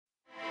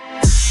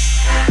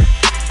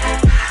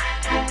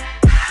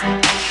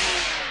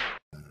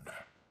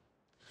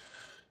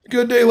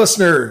Good day,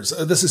 listeners.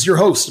 This is your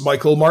host,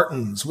 Michael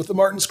Martins, with the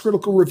MARTINZ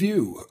Critical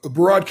Review,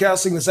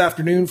 broadcasting this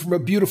afternoon from a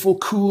beautiful,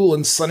 cool,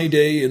 and sunny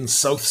day in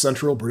south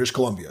central British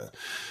Columbia.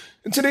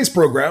 In today's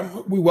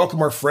program, we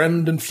welcome our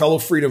friend and fellow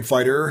freedom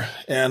fighter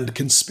and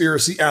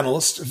conspiracy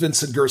analyst,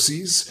 Vincent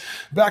Gircys,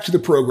 back to the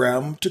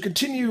program to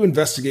continue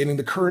investigating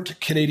the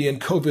current Canadian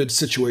COVID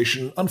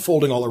situation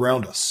unfolding all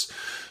around us.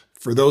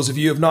 For those of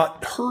you who have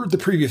not heard the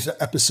previous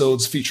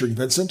episodes featuring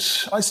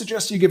Vincent, I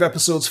suggest you give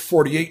episodes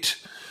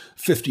 48,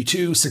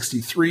 52,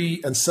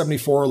 63, and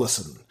 74 a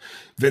listen.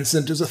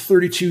 Vincent is a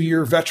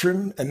 32-year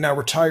veteran and now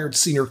retired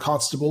senior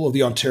constable of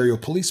the Ontario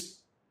Police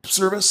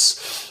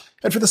Service.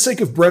 And for the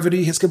sake of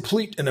brevity, his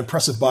complete and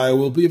impressive bio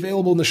will be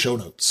available in the show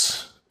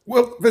notes.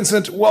 Well,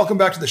 Vincent, welcome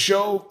back to the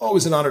show.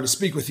 Always an honor to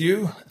speak with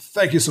you.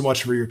 Thank you so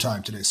much for your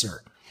time today,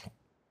 sir.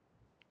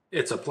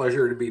 It's a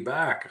pleasure to be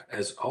back,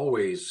 as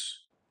always.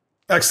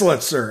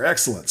 Excellent, sir.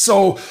 Excellent.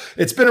 So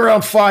it's been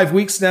around 5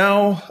 weeks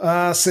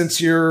now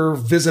since your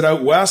visit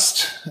out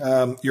west,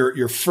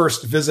 your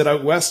first visit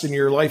out west in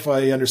your life,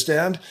 I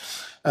understand.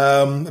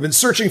 I've been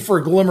searching for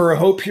a glimmer of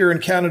hope here in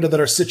Canada that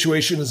our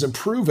situation is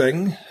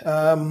improving.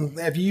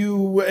 Have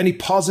you any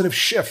positive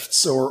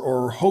shifts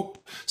or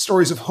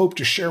stories of hope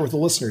to share with the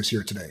listeners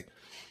here today?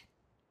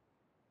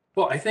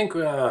 Well, I think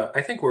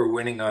we're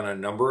winning on a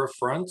number of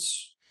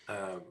fronts.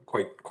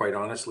 Quite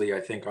honestly, I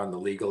think on the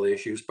legal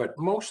issues, but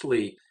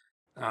mostly.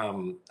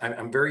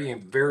 I'm very,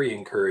 very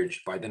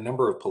encouraged by the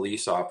number of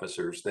police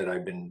officers that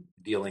I've been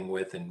dealing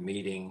with and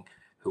meeting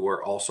who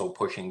are also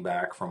pushing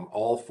back from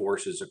all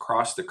forces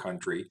across the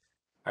country.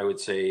 I would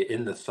say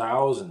in the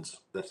thousands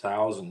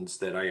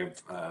that I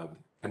have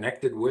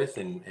connected with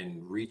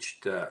and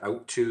reached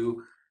out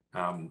to,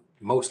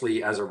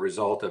 mostly as a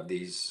result of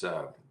these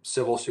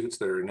civil suits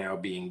that are now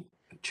being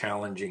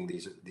challenging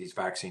these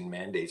vaccine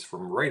mandates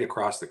from right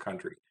across the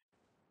country.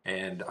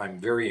 And I'm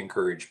very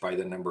encouraged by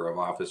the number of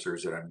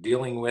officers that I'm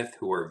dealing with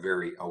who are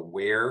very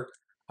aware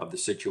of the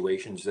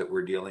situations that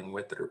we're dealing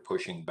with that are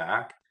pushing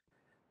back,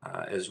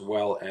 as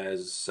well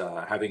as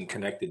having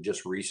connected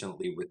just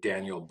recently with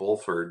Daniel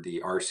Bulford, the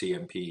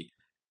RCMP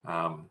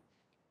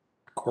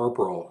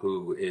corporal,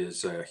 who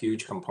is a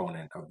huge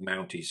component of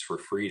Mounties for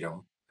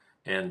Freedom,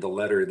 and the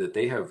letter that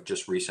they have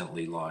just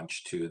recently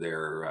launched to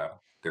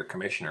their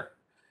commissioner.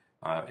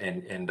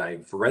 And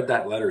I've read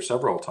that letter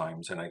several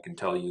times, and I can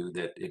tell you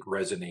that it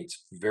resonates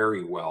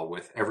very well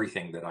with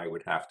everything that I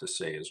would have to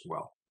say as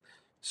well.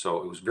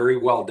 So it was very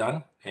well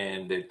done,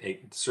 and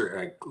it's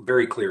a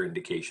very clear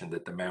indication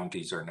that the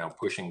Mounties are now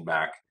pushing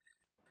back,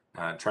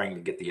 trying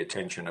to get the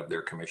attention of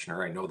their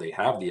commissioner. I know they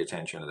have the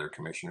attention of their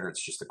commissioner.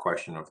 It's just a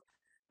question of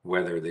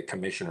whether the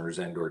commissioners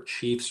and or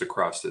chiefs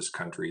across this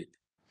country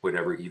would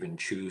ever even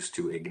choose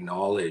to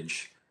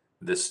acknowledge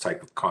this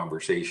type of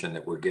conversation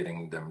that we're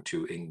getting them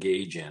to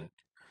engage in.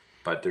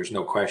 But there's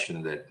no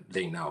question that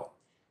they know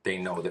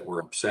that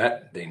we're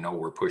upset. They know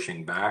we're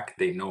pushing back.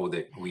 They know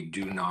that we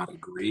do not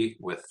agree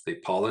with the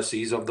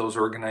policies of those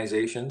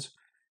organizations,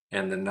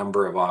 and the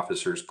number of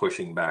officers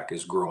pushing back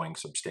is growing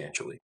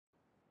substantially.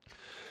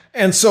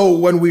 And so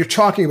when we're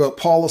talking about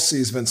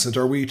policies, Vincent,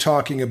 are we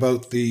talking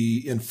about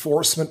the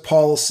enforcement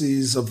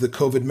policies of the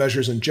COVID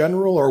measures in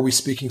general, or are we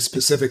speaking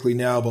specifically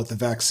now about the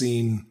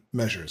vaccine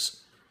measures?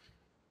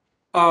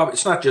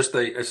 It's not just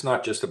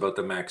about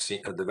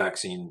the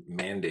vaccine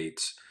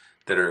mandates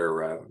that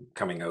are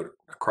coming out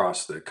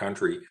across the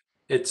country.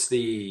 It's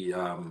the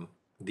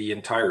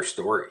entire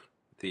story.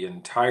 The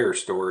entire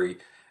story,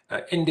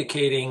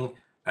 indicating,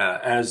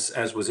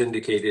 as was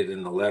indicated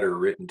in the letter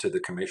written to the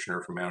Commissioner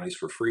for Mounties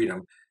for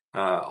Freedom,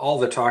 all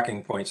the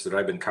talking points that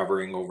I've been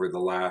covering over the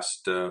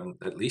last,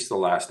 at least the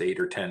last 8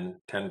 or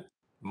 10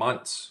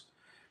 months.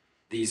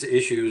 These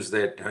issues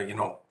that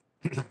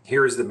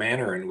here is the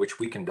manner in which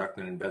we conduct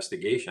an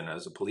investigation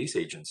as a police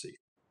agency.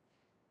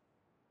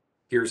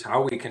 Here's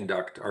how we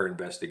conduct our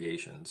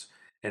investigations,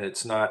 and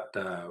it's not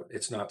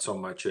so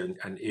much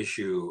an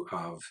issue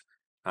of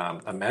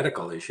a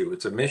medical issue.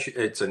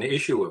 It's an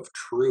issue of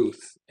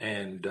truth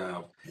and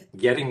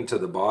getting to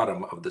the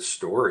bottom of the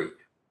story,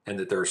 and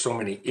that there are so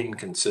many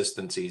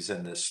inconsistencies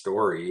in this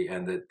story,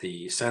 and that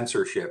the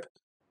censorship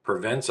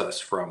prevents us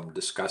from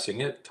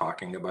discussing it,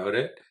 talking about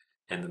it,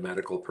 and the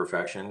medical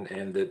profession,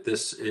 and that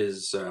this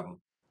is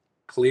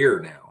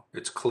clear now.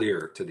 It's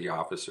clear to the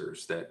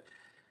officers that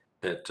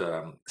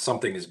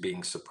something is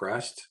being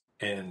suppressed,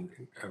 and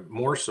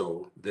more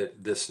so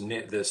that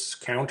this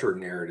counter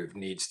narrative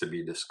needs to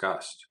be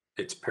discussed.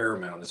 It's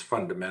paramount. It's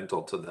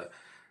fundamental to the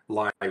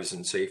lives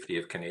and safety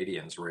of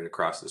Canadians right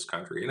across this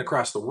country and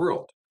across the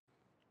world.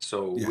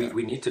 So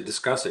we need to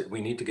discuss it.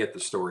 We need to get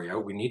the story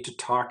out. We need to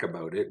talk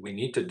about it. We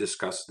need to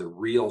discuss the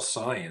real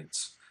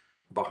science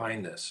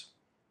behind this.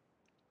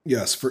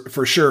 Yes,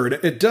 for sure.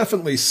 It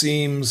definitely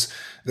seems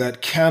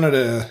that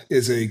Canada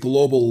is a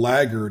global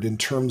laggard in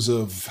terms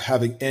of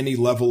having any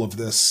level of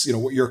this,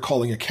 what you're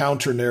calling a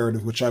counter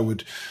narrative, which I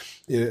would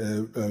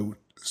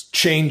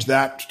change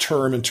that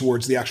term and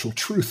towards the actual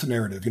truth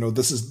narrative.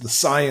 This is the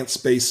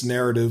science-based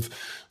narrative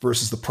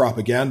versus the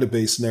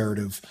propaganda-based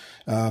narrative.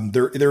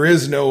 There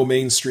is no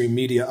mainstream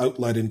media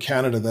outlet in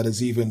Canada that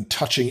is even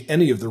touching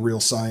any of the real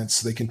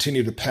science. They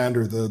continue to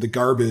pander the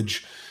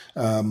garbage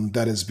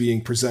that is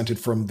being presented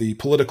from the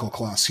political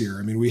class here.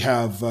 I mean, we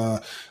have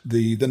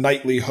the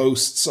nightly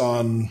hosts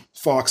on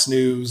Fox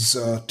News,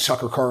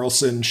 Tucker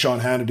Carlson, Sean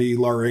Hannity,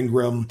 Laura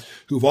Ingraham,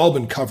 who've all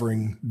been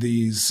covering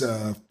this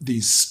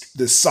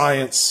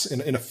science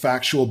in a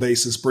factual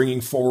basis,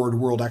 bringing forward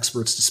world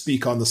experts to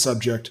speak on the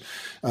subject.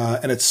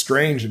 And it's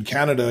strange in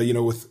Canada,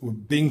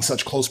 with being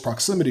such close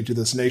proximity to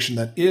this nation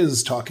that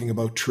is talking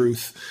about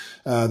truth,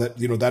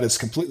 that is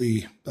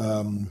completely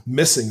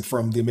missing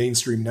from the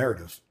mainstream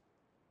narrative.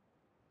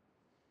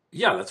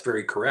 Yeah, that's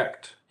very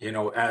correct.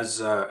 As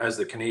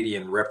the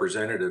Canadian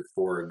representative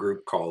for a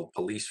group called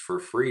Police for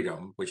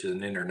Freedom, which is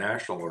an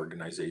international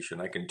organization,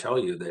 I can tell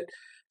you that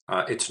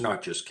it's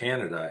not just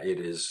Canada, it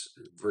is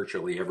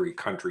virtually every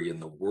country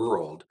in the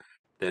world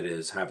that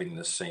is having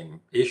the same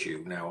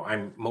issue. Now,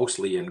 I'm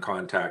mostly in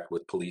contact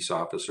with police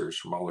officers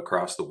from all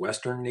across the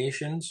Western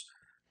nations,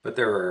 but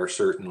there are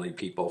certainly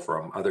people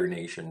from other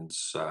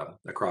nations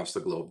across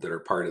the globe that are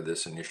part of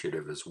this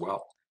initiative as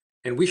well.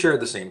 And we share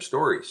the same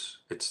stories.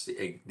 It's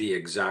the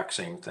exact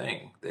same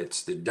thing.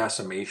 It's the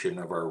decimation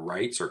of our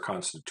rights, or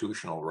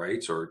constitutional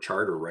rights, or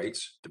charter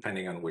rights,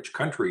 depending on which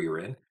country you're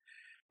in,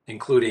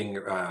 including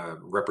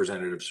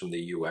representatives from the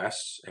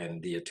US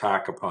and the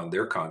attack upon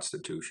their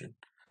constitution.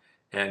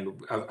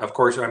 And of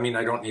course, I mean,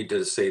 I don't need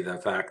to say the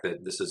fact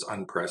that this is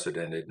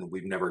unprecedented and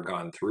we've never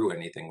gone through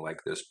anything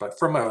like this, but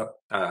from a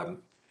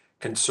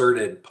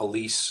concerted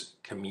police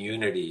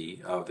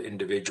community of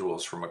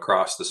individuals from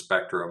across the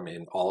spectrum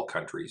in all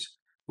countries,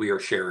 we are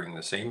sharing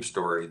the same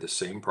story, the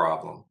same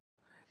problem,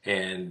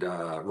 and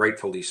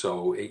rightfully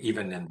so,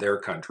 even in their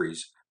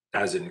countries,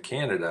 as in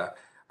Canada,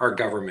 our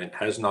government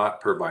has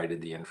not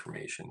provided the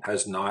information,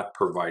 has not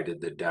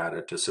provided the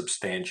data to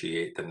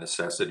substantiate the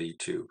necessity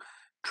to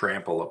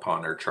trample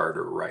upon our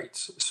charter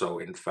rights. So,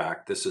 in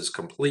fact, this is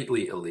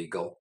completely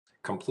illegal,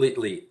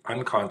 completely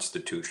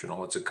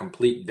unconstitutional. It's a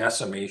complete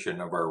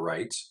decimation of our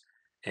rights,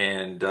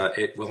 and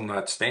it will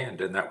not stand.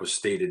 And that was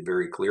stated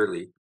very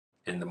clearly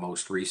in the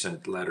most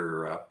recent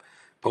letter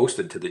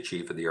posted to the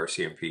chief of the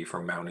RCMP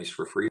from Mounties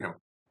for Freedom.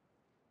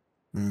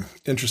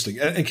 Interesting.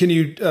 And can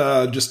you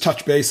just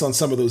touch base on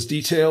some of those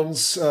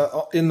details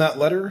in that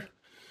letter?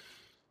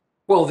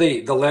 Well,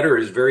 the letter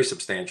is very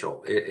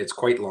substantial. It's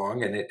quite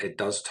long, and it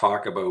does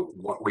talk about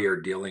what we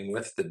are dealing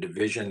with, the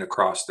division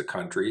across the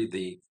country,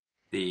 the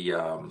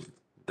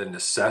the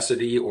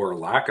necessity or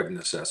lack of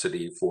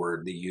necessity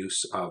for the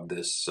use of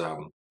this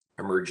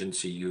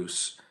emergency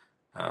use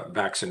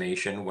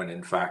vaccination when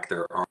in fact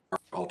there are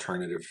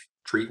alternative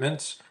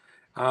treatments.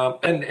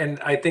 And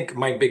I think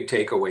my big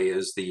takeaway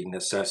is the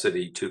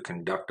necessity to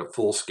conduct a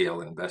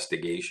full-scale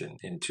investigation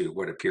into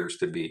what appears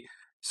to be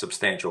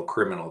substantial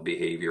criminal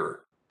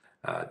behavior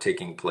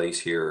taking place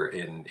here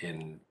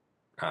in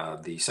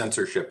the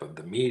censorship of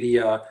the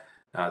media,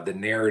 the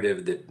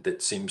narrative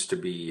that seems to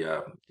be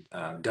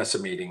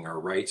decimating our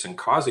rights and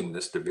causing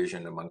this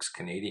division amongst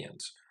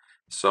Canadians.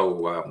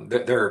 So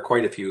there are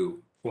quite a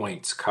few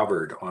points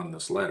covered on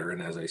this letter,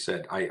 and as I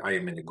said, I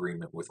am in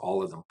agreement with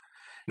all of them.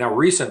 Now,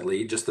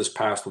 recently, just this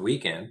past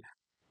weekend,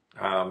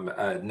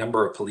 a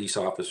number of police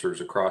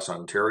officers across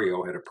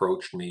Ontario had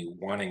approached me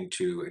wanting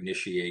to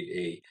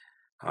initiate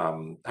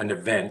an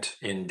event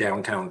in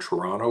downtown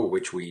Toronto,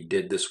 which we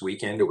did this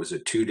weekend. It was a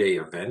 2-day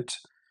event.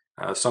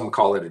 Some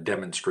call it a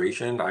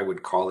demonstration. I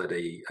would call it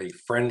a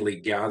friendly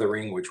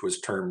gathering, which was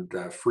termed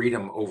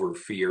Freedom Over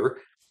Fear.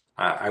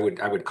 I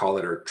would call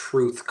it our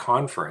Truth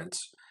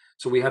Conference.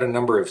 So we had a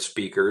number of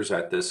speakers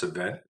at this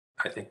event.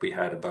 I think we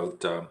had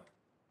about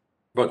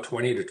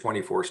 20 to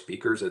 24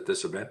 speakers at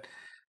this event.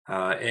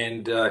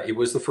 And it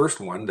was the first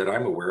one that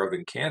I'm aware of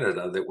in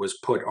Canada that was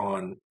put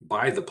on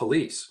by the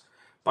police,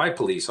 by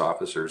police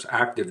officers,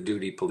 active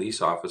duty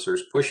police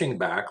officers, pushing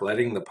back,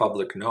 letting the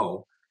public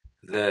know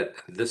that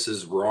this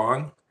is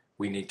wrong.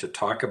 We need to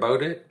talk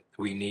about it.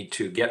 We need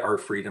to get our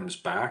freedoms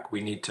back.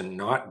 We need to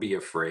not be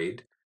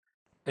afraid.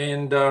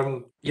 And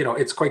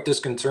it's quite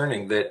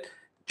disconcerting that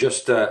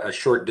just a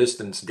short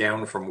distance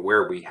down from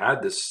where we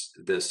had this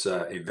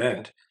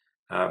event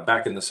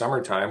back in the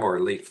summertime or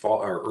late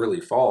fall or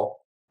early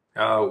fall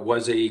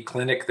was a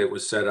clinic that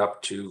was set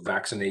up to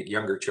vaccinate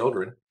younger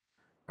children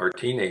or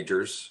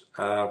teenagers,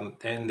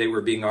 and they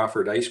were being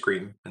offered ice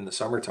cream in the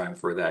summertime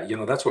for that.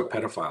 That's what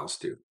pedophiles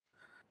do.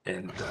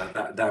 And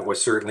that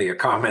was certainly a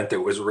comment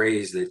that was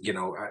raised that,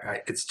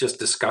 it's just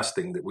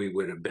disgusting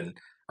that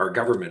our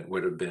government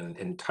would have been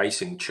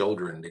enticing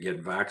children to get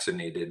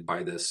vaccinated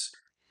by this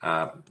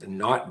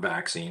not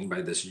vaccine,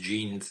 by this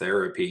gene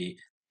therapy,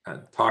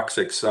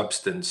 toxic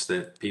substance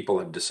that people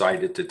have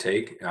decided to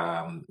take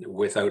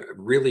without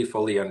really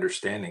fully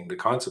understanding the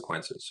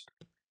consequences.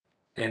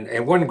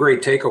 And one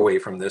great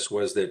takeaway from this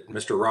was that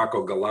Mr.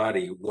 Rocco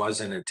Galati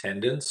was in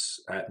attendance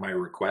at my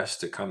request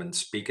to come and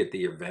speak at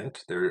the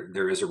event.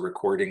 There is a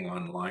recording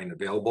online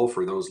available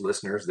for those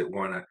listeners that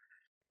want to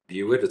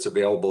view it. It's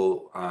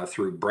available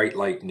through Bright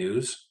Light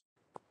News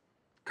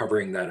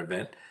covering that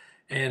event.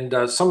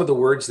 And some of the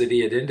words that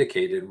he had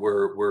indicated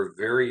were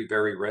very,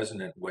 very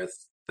resonant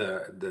with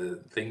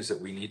the things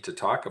that we need to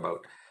talk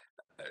about.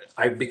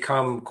 I've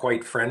become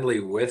quite friendly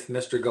with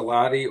Mr.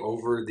 Galati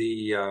over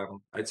the,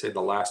 I'd say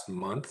the last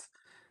month.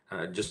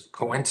 Just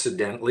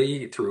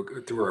coincidentally,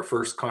 through our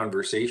first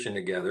conversation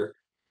together,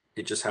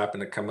 it just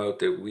happened to come out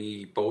that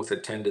we both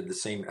attended the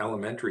same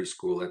elementary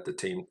school at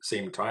the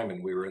same time,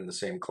 and we were in the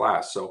same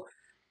class. So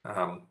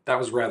that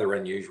was rather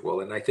unusual,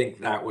 and I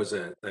think that was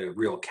a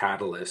real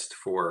catalyst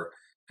for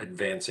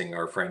advancing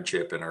our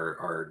friendship and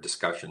our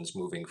discussions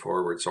moving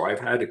forward. So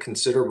I've had a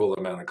considerable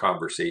amount of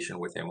conversation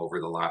with him over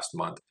the last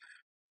month,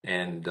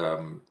 and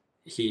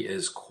he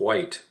is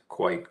quite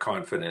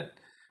confident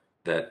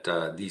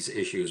that these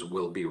issues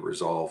will be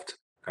resolved.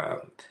 Uh,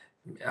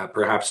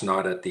 Perhaps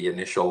not at the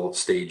initial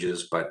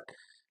stages, but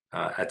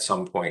at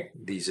some point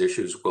these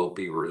issues will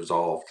be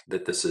resolved.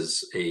 That this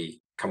is a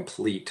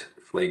complete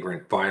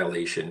flagrant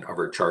violation of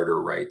our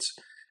charter rights,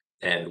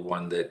 and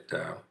one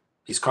that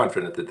he's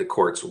confident that the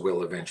courts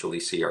will eventually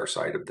see our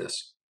side of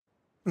this.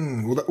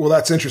 Well,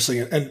 that's interesting,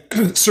 and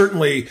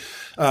certainly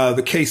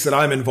the case that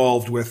I'm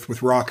involved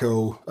with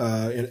Rocco,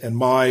 and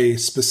my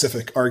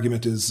specific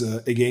argument is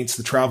against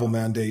the travel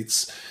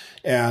mandates,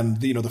 and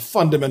the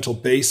fundamental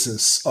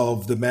basis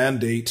of the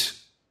mandate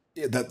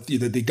that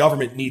the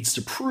government needs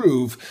to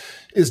prove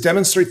is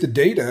demonstrate the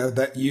data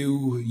that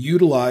you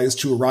utilize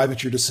to arrive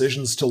at your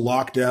decisions to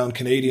lock down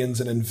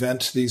Canadians and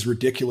invent these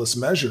ridiculous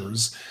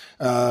measures.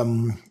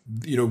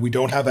 We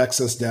don't have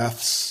excess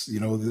deaths,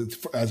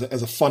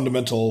 as a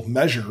fundamental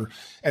measure.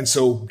 And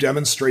so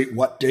demonstrate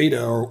what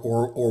data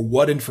or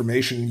what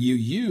information you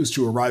use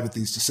to arrive at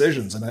these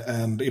decisions.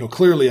 And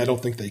clearly I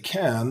don't think they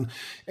can.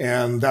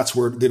 And that's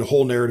where the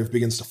whole narrative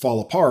begins to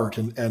fall apart.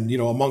 And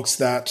amongst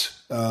that,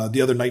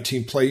 the other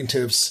 19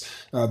 plaintiffs,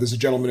 there's a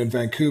gentleman in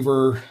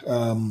Vancouver.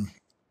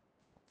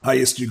 I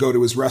used to go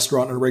to his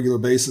restaurant on a regular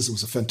basis. It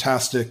was a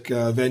fantastic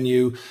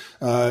venue.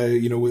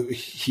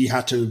 He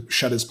had to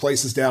shut his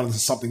places down. This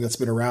is something that's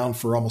been around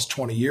for almost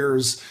 20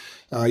 years.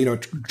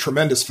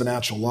 Tremendous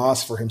financial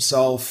loss for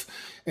himself.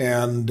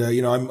 And,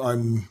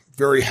 I'm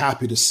very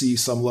happy to see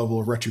some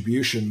level of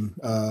retribution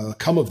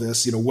come of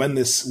this.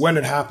 When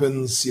it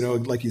happens,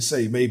 like you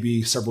say,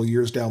 maybe several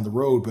years down the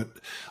road. But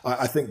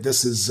I think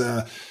this is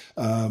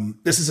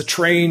a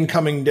train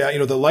coming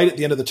down. The light at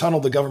the end of the tunnel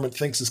the government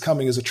thinks is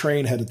coming is a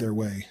train headed their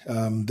way.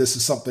 This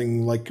is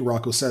something, like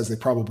Rocco says, they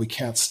probably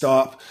can't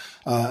stop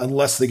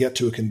unless they get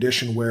to a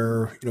condition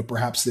where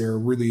perhaps they're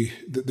really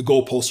the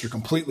goalposts are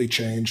completely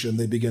changed and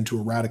they begin to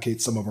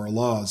eradicate some of our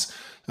laws.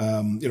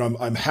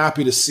 I'm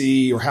happy to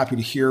see, or happy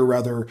to hear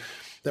rather,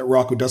 that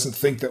Rocco doesn't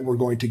think that we're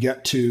going to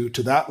get to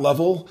that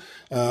level.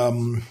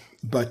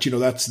 But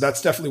that's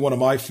definitely one of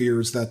my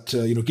fears, that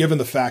given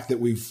the fact that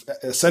we've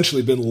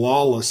essentially been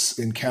lawless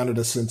in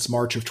Canada since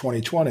March of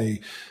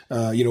 2020,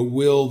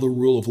 will the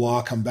rule of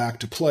law come back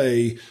to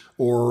play,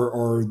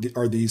 or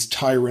are these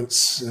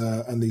tyrants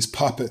and these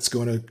puppets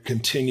going to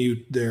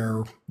continue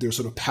their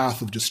sort of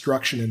path of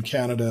destruction in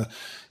Canada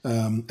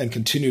and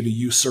continue to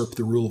usurp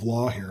the rule of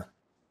law here?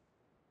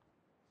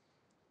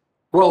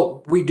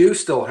 Well, we do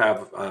still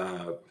have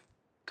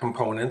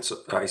components,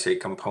 I say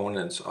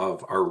components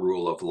of our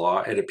rule of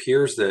law. It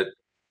appears that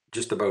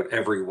just about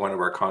every one of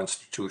our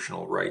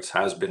constitutional rights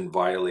has been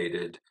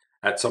violated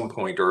at some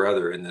point or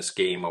other in this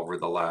game over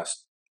the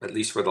last, at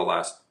least for the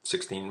last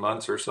 16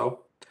 months or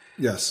so,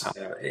 Yes.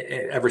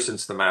 ever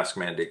since the mask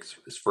mandates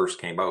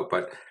first came out.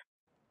 But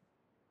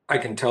I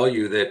can tell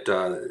you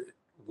that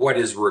what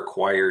is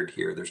required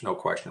here, there's no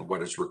question,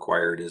 what is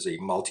required is a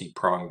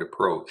multi-pronged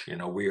approach.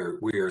 We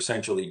are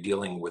essentially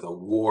dealing with a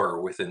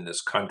war within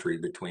this country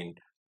between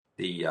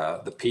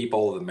the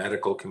people, the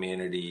medical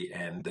community,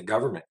 and the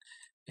government.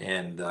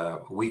 And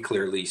we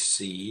clearly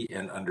see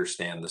and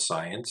understand the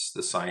science.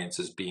 The science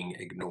is being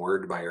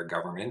ignored by our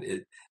government.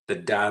 The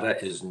data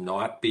is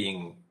not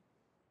being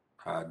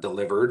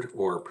delivered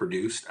or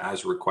produced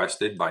as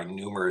requested by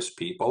numerous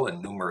people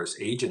and numerous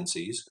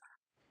agencies,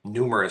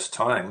 numerous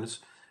times,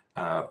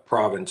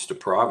 province to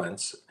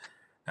province.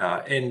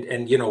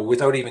 And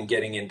without even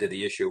getting into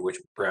the issue, which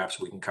perhaps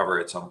we can cover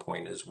at some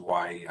point, is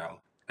why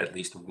at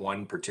least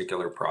one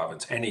particular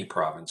province, any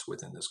province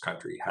within this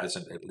country,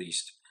 hasn't at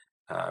least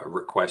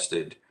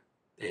requested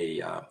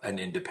an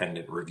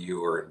independent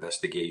review or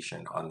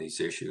investigation on these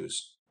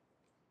issues.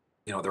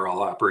 They're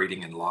all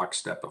operating in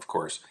lockstep, of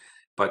course.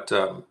 But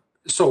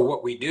so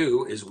what we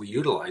do is we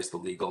utilize the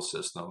legal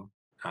system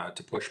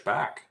to push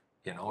back,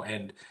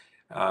 and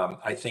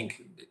I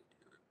think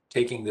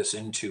taking this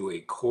into a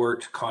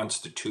court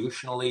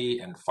constitutionally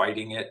and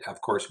fighting it,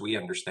 of course, we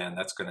understand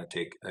that's going to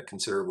take a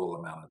considerable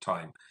amount of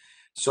time.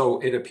 So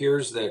it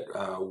appears that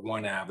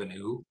one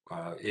avenue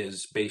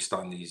is based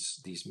on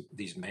these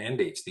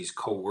mandates, these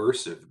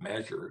coercive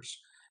measures,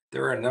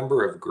 there are a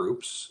number of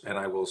groups, and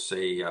I will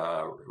say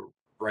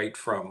right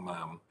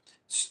from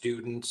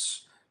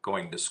students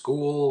going to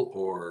school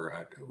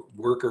or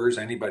workers,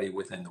 anybody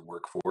within the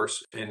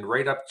workforce, and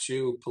right up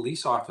to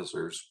police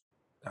officers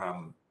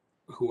um,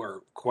 who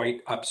are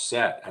quite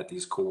upset at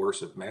these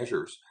coercive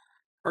measures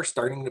are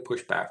starting to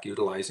push back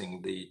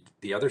utilizing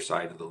the other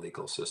side of the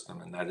legal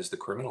system, and that is the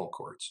criminal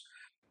courts.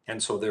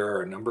 And so there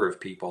are a number of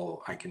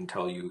people, I can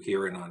tell you,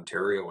 here in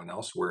Ontario and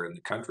elsewhere in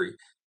the country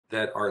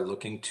that are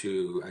looking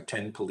to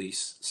attend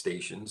police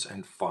stations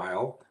and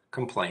file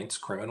complaints,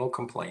 criminal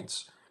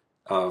complaints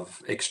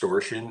of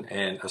extortion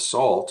and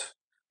assault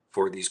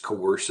for these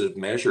coercive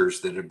measures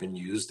that have been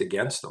used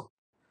against them.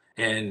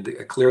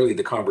 And clearly,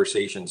 the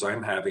conversations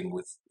I'm having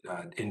with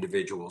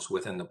individuals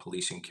within the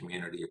policing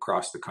community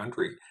across the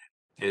country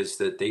is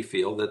that they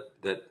feel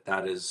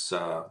that is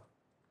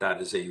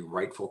a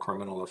rightful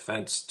criminal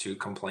offense to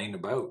complain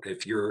about.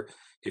 If you're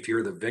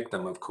the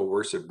victim of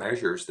coercive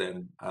measures,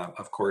 then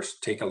of course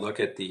take a look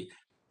at the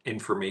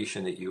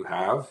information that you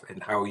have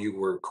and how you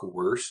were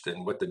coerced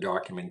and what the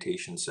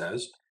documentation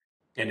says.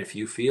 And if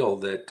you feel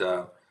that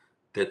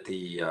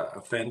the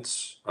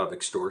offense of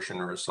extortion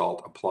or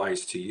assault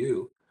applies to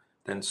you,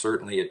 then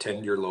certainly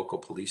attend your local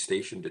police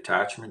station,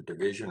 detachment,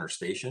 division, or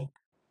station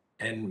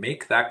and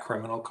make that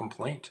criminal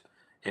complaint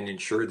and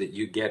ensure that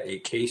you get a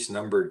case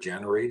number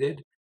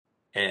generated.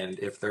 And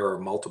if there are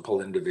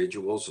multiple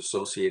individuals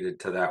associated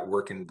to that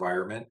work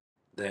environment,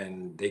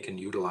 then they can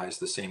utilize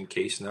the same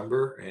case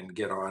number and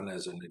get on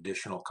as an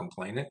additional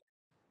complainant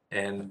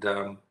and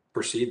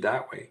proceed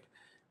that way.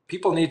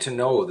 People need to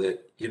know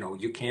that,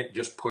 you can't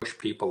just push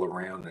people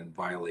around and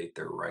violate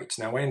their rights.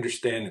 Now, I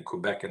understand in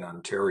Quebec and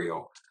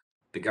Ontario,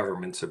 the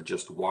governments have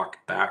just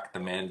walked back the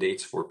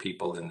mandates for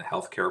people in the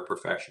healthcare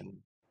profession,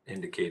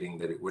 indicating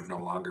that it would no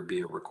longer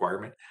be a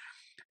requirement.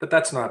 But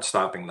that's not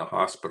stopping the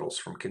hospitals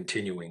from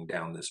continuing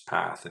down this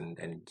path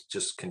and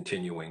just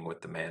continuing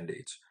with the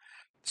mandates.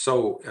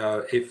 So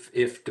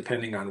if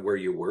depending on where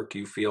you work,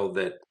 you feel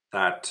that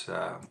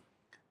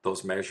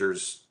those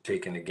measures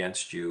taken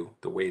against you,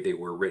 the way they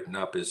were written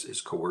up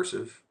is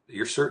coercive,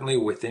 you're certainly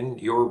within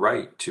your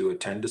right to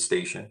attend a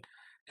station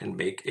and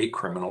make a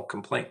criminal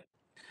complaint.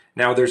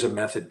 Now, there's a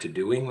method to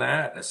doing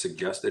that, a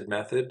suggested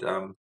method.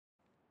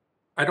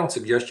 I don't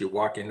suggest you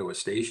walk into a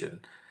station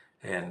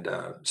and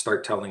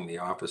start telling the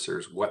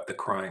officers what the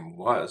crime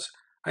was.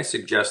 I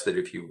suggest that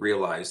if you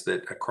realize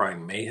that a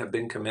crime may have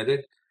been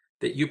committed,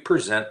 that you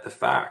present the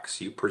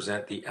facts, you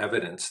present the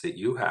evidence that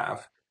you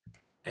have.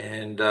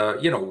 And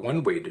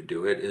one way to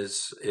do it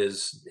is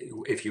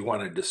if you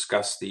want to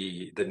discuss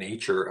the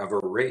nature of a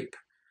rape,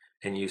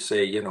 and you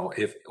say,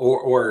 if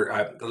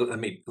or let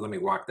me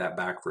walk that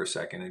back for a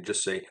second and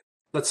just say,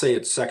 let's say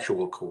it's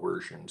sexual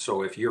coercion.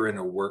 So if you're in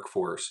a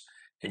workforce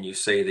and you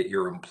say that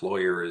your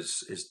employer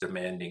is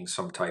demanding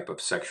some type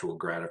of sexual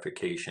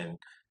gratification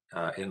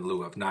in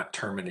lieu of not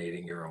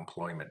terminating your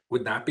employment,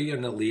 would that be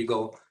an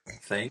illegal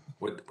thing?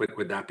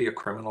 Would that be a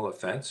criminal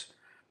offense?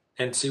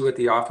 And see what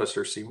the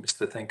officer seems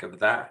to think of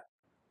that.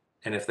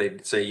 And if they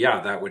say, yeah,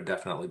 that would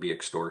definitely be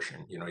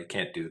extortion, you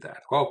can't do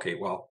that. Okay,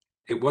 well,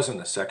 it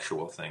wasn't a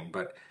sexual thing,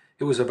 but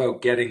it was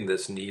about getting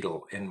this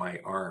needle in my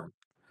arm,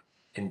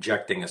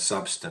 injecting a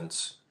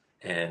substance,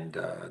 and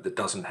that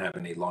doesn't have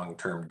any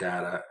long-term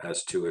data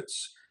as to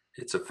its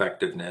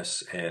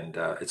effectiveness, and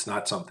it's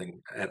not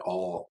something at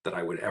all that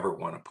I would ever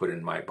want to put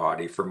in my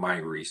body for my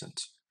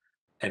reasons.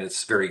 And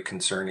it's very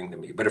concerning to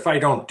me. But if I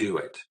don't do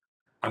it,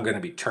 I'm going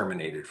to be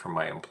terminated from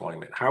my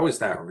employment. How is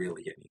that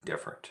really any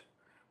different?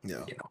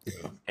 Yeah. You know,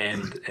 Yeah.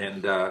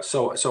 and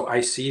so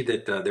I see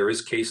that there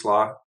is case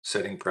law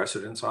setting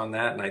precedents on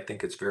that, and I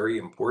think it's very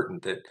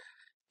important that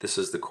this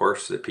is the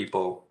course that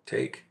people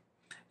take.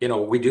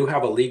 We do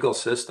have a legal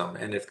system,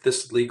 and if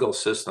this legal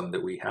system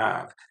that we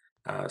have,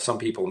 some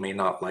people may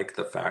not like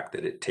the fact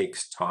that it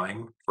takes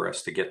time for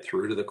us to get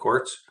through to the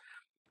courts,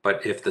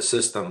 but if the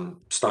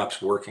system stops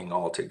working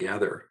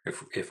altogether,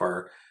 if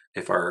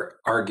our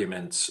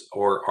arguments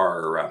or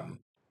our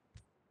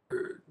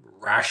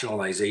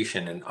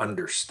rationalization and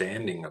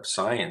understanding of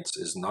science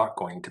is not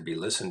going to be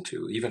listened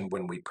to, even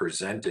when we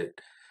present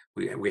it.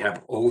 We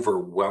have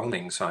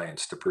overwhelming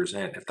science to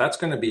present. If that's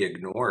going to be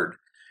ignored,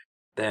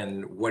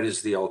 then what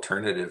is the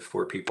alternative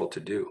for people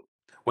to do?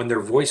 When their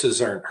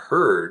voices aren't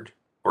heard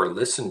or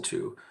listened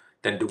to,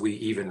 then do we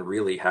even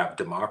really have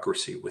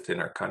democracy within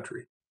our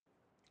country?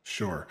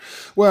 Sure.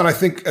 Well, and I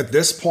think at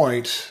this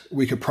point,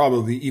 we could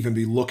probably even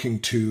be looking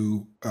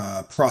to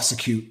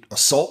prosecute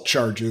assault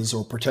charges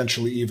or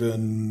potentially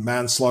even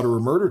manslaughter or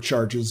murder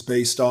charges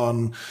based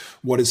on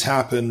what has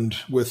happened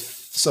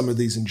with some of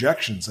these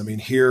injections. I mean,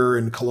 here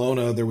in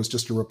Kelowna, there was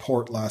just a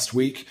report last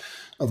week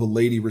of a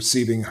lady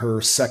receiving her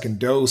second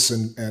dose,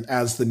 and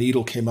as the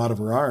needle came out of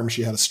her arm,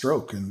 she had a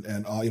stroke and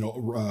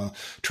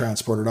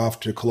transported off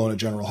to Kelowna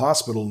General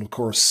Hospital. And of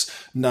course,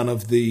 none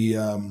of the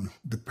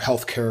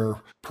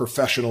healthcare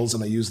professionals,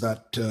 and I use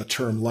that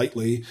term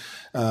lightly,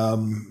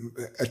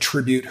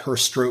 attribute her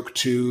stroke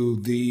to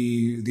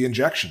the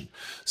injection.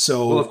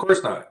 So, Well, of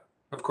course not.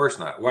 Of course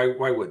not.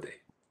 Why would they?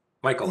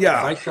 Michael, if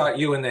yeah, I shot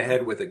you in the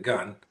head with a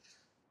gun,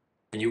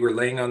 and you were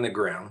laying on the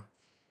ground,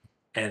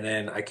 and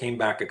then I came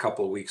back a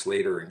couple of weeks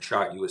later and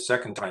shot you a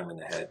second time in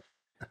the head,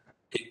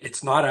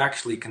 it's not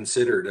actually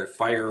considered a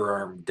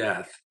firearm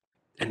death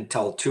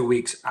until 2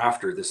 weeks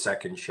after the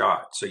second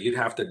shot. So you'd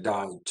have to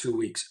die 2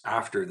 weeks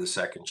after the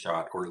second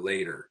shot or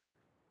later.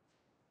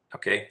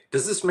 Okay.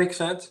 Does this make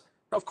sense?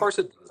 Of course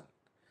it doesn't.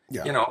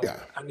 Yeah, You know, yeah.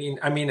 I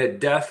mean, a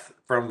death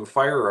from a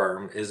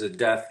firearm is a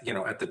death,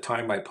 at the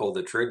time I pull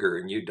the trigger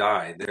and you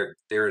die,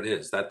 there it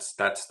is. That's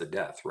the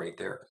death right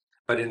there.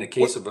 But in the What?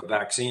 case of a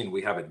vaccine,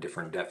 we have a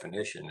different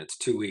definition. It's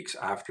 2 weeks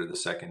after the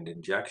second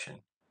injection.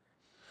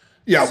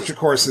 Yeah, This which is of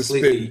course has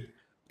been, completely.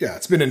 yeah,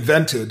 it's been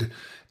invented.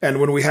 And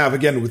when we have,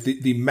 again, with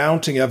the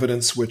mounting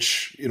evidence,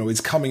 which,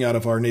 is coming out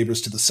of our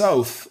neighbors to the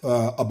south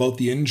about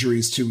the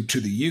injuries to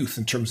the youth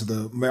in terms of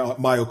the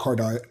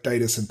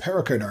myocarditis and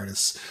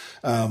pericarditis,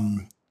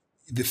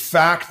 the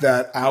fact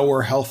that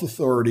our health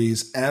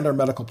authorities and our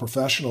medical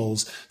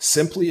professionals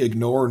simply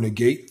ignore or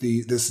negate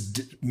this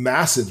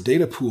massive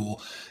data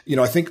pool,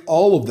 I think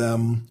all of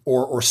them,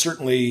 or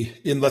certainly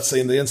in, let's say,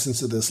 in the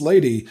instance of this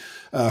lady,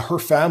 her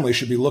family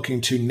should be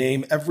looking to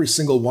name every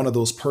single one of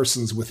those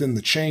persons within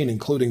the chain,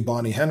 including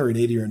Bonnie Henry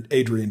and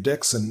Adrian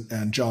Dixon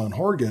and John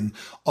Horgan,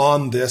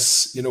 on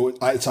this,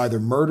 it's either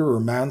murder or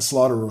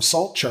manslaughter or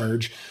assault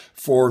charge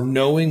for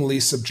knowingly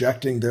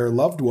subjecting their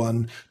loved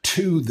one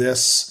to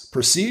this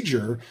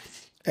procedure.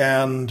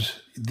 And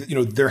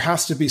there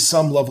has to be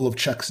some level of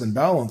checks and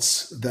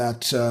balance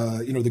that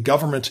the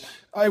government,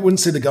 I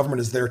wouldn't say the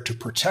government is there to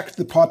protect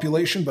the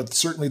population, but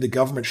certainly the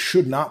government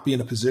should not be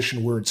in a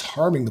position where it's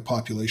harming the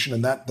population,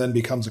 and that then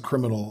becomes a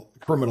criminal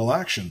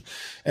action.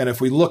 And if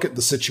we look at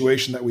the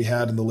situation that we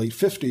had in the late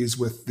 50s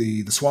with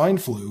the swine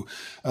flu,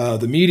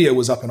 the media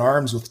was up in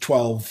arms with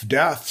 12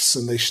 deaths,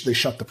 and they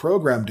shut the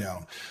program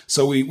down.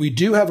 So we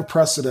do have a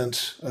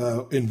precedent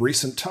in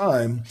recent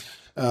time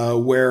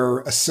where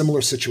a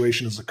similar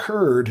situation has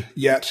occurred,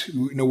 yet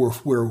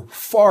we're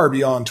far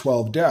beyond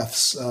 12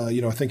 deaths.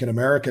 I think in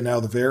America now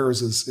the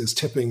VAERS is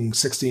tipping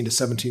 16 to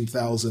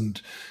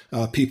 17,000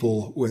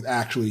 people with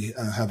actually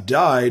have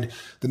died.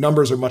 The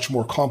numbers are much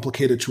more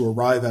complicated to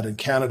arrive at in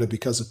Canada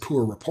because of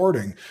poor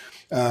reporting.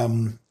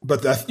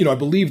 But I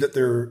believe that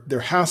there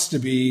has to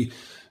be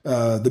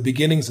the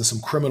beginnings of some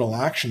criminal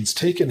actions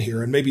taken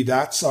here, and maybe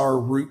that's our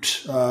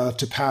route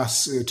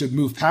to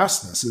move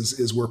past this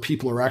is where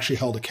people are actually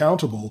held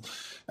accountable.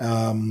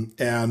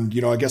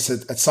 And I guess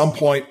at some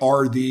point,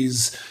 are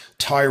these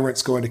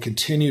tyrants going to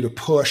continue to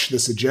push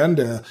this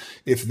agenda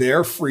if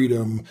their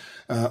freedom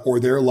or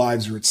their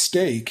lives are at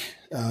stake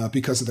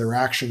because of their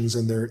actions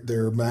and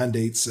their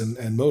mandates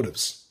and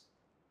motives?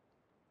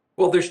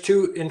 Well, there's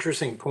two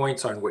interesting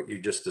points on what you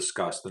just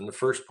discussed. And the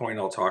first point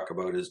I'll talk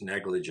about is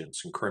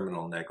negligence and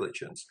criminal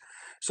negligence.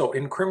 So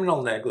in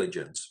criminal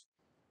negligence,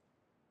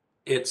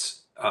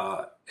 it's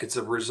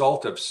a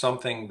result of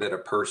something that a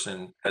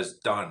person has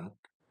done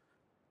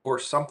or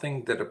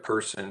something that a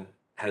person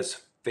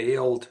has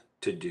failed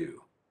to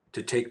do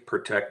to take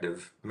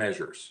protective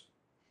measures.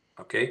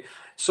 Okay.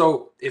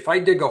 So if I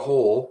dig a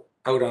hole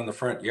out on the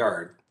front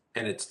yard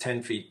and it's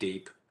 10 feet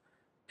deep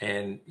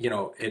and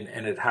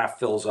and it half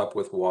fills up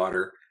with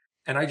water,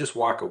 and I just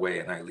walk away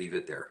and I leave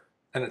it there,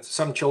 and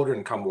some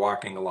children come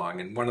walking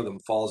along and one of them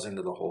falls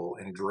into the hole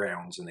and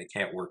drowns and they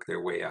can't work their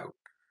way out.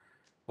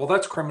 Well,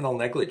 that's criminal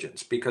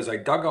negligence because I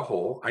dug a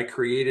hole, I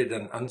created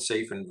an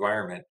unsafe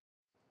environment,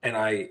 and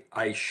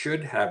I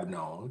should have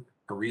known,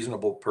 a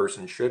reasonable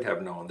person should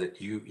have known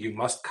that you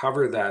must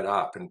cover that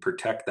up and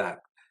protect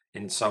that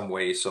in some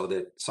way so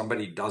that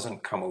somebody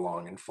doesn't come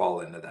along and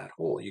fall into that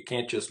hole. You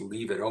can't just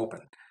leave it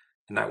open.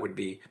 And that would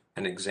be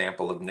an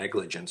example of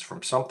negligence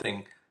from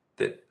something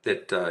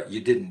that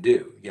you didn't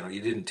do.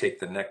 You didn't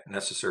take the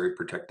necessary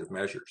protective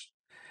measures.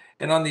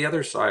 And on the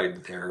other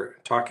side there,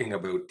 talking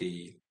about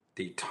the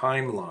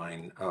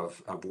timeline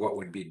of what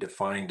would be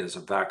defined as a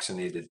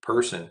vaccinated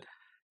person,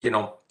 you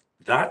know,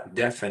 that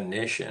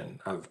definition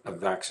of a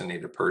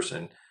vaccinated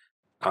person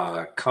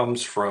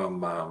comes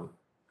from,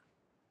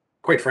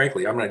 quite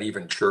frankly, I'm not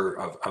even sure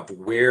of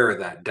where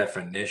that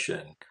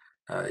definition,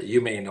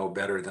 you may know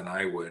better than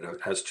I would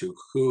as to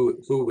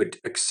who would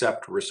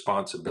accept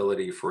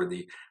responsibility for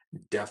the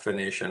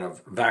definition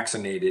of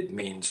vaccinated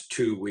means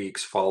 2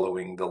 weeks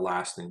following the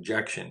last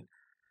injection.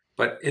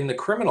 But in the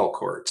criminal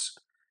courts,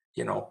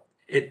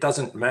 it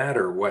doesn't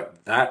matter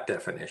what that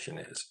definition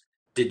is.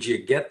 Did you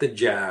get the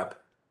jab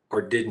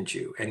or didn't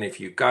you? And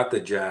if you got the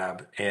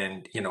jab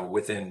and,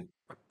 within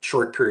a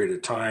short period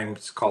of time,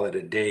 let's call it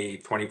a day,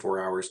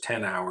 24 hours,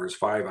 10 hours,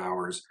 5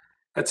 hours,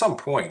 at some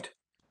point,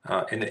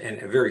 in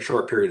a very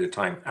short period of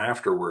time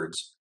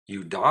afterwards,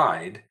 you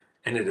died,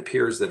 and it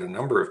appears that a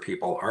number of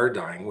people are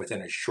dying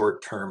within a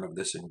short term of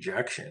this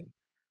injection,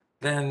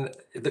 then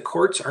the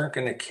courts aren't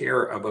going to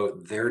care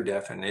about their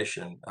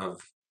definition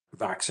of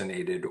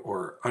vaccinated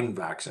or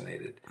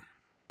unvaccinated.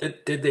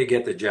 Did they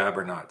get the jab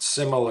or not?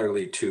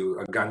 Similarly to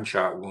a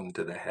gunshot wound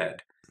to the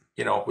head.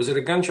 Was it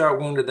a gunshot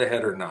wound to the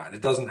head or not?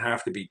 It doesn't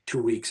have to be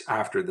 2 weeks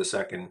after the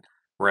second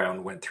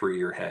round went through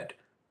your head.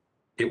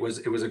 It was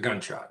a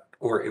gunshot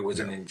or it was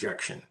Yeah. an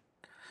injection.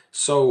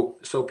 So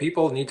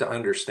people need to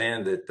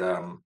understand that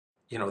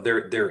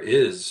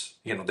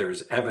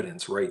there's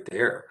evidence right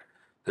there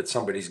that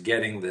somebody's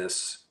getting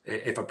this.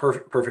 If a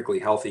perfectly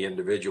healthy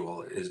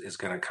individual is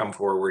going to come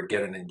forward,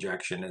 get an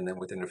injection, and then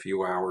within a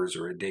few hours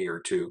or a day or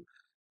two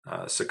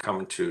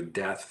succumb to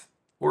death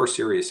or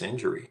serious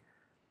injury,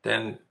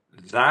 then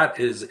that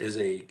is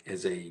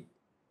a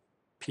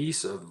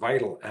piece of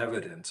vital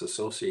evidence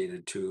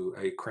associated to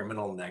a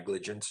criminal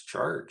negligence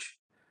charge.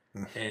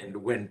 And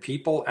when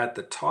people at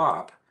the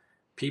top,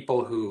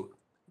 people who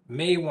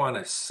may want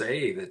to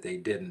say that they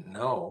didn't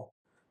know,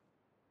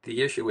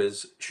 the issue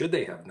is, should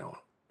they have known?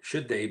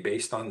 Should they,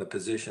 based on the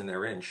position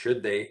they're in,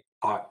 should they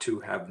ought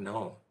to have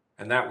known?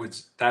 And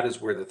that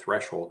is where the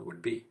threshold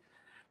would be.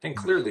 And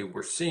clearly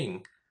we're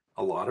seeing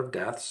a lot of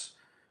deaths.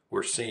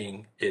 We're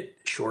seeing it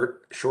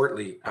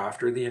shortly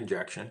after the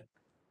injection.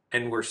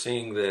 And we're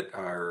seeing that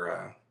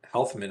our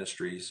health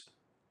ministries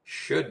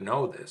should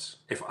know this.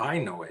 If I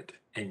know it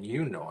and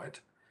you know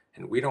it,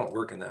 and we don't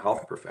work in the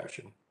health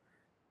profession,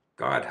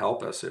 God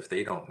help us if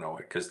they don't know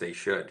it, because they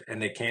should.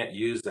 And they can't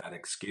use that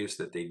excuse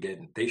that they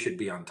didn't. They should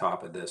be on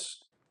top of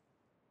this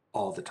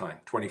all the time,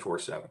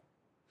 24/7.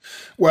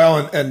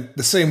 Well, and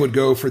the same would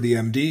go for the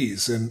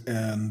MDs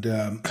and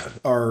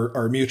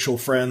our mutual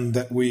friend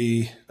that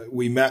we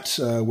met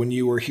when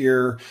you were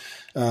here.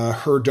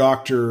 Her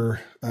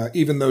doctor,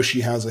 even though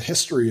she has a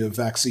history of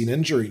vaccine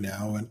injury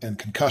now and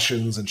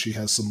concussions, and she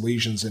has some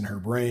lesions in her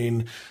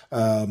brain,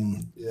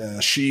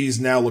 she's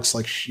now looks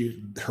like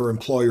her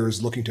employer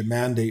is looking to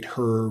mandate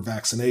her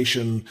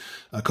vaccination,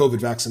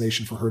 COVID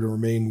vaccination, for her to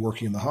remain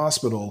working in the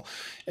hospital.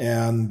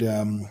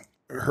 And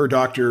her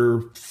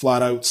doctor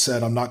flat out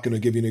said, "I'm not going to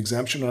give you an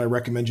exemption, and I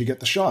recommend you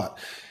get the shot."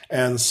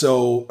 And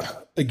so,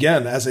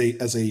 again, as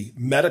a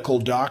medical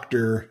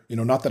doctor,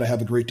 not that I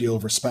have a great deal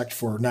of respect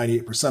for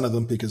 98% of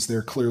them, because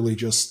they're clearly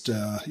just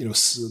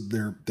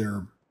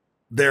they're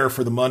there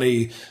for the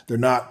money. They're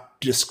not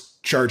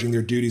discharging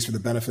their duties for the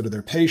benefit of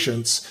their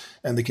patients,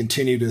 and they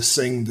continue to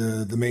sing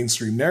the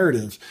mainstream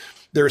narrative.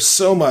 There's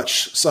so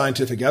much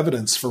scientific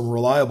evidence from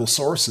reliable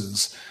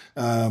sources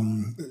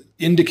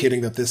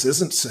indicating that this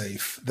isn't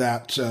safe,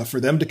 that for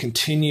them to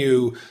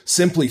continue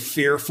simply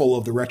fearful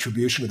of the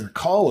retribution of their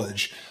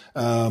college,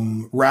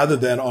 rather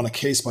than on a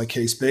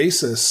case-by-case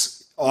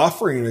basis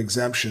offering an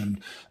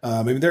exemption.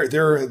 I mean,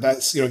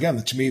 that's,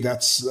 again, to me,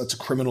 that's a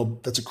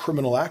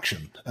criminal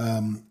action.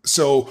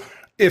 So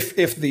if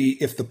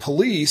the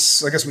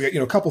police, I guess we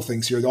got, a couple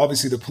things here.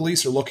 Obviously, the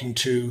police are looking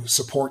to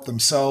support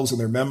themselves and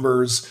their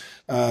members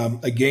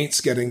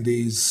against getting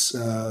these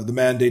the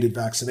mandated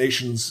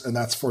vaccinations, and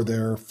that's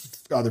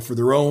either for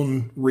their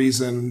own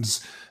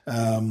reasons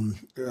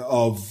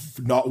of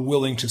not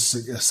willing to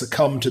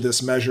succumb to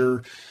this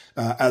measure,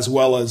 as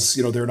well as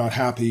they're not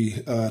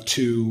happy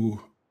to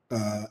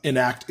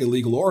enact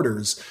illegal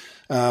orders.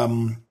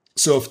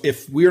 So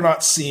if we're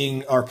not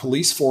seeing our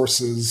police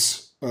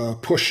forces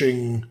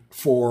pushing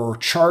for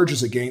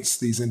charges against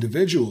these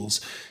individuals,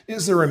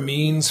 is there a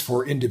means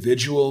for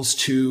individuals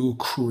to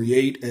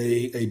create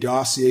a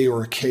dossier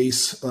or a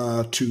case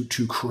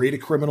to create a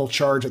criminal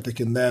charge that they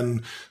can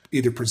then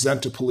either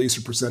present to police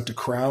or present to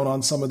Crown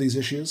on some of these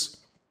issues?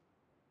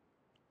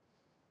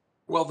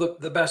 Well,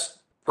 the best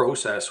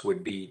process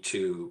would be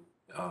to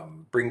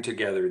bring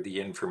together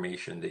the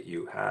information that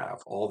you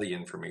have, all the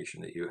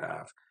information that you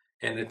have,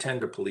 and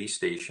attend a police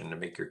station to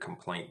make your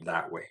complaint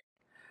that way.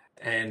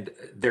 And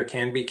there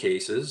can be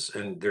cases,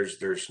 and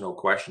there's no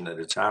question that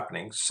it's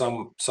happening.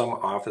 Some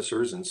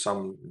officers and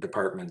some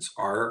departments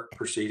are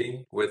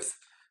proceeding with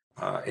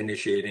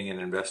initiating an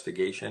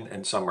investigation,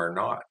 and some are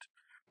not.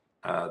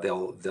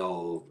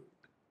 They'll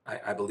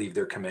I believe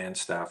their command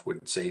staff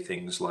would say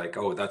things like,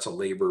 "Oh, that's a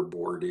labor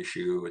board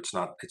issue. It's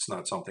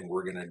not something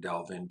we're going to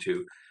delve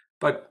into."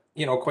 But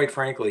quite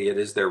frankly, it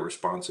is their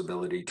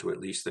responsibility to at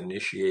least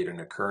initiate an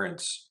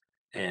occurrence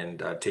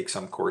and take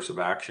some course of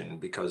action,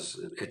 because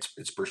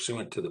it's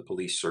pursuant to the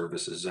Police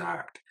Services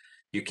Act.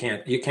 You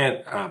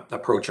can't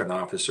approach an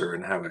officer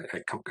and have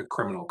a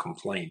criminal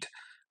complaint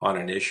on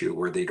an issue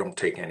where they don't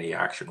take any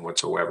action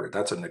whatsoever.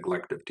 That's a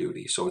neglect of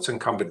duty. So it's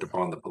incumbent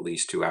upon the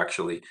police to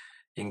actually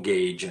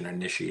engage and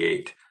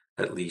initiate,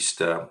 at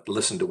least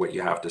listen to what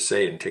you have to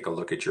say and take a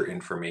look at your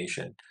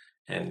information,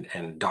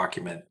 and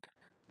document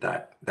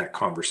that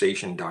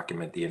conversation,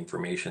 document the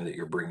information that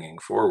you're bringing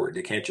forward.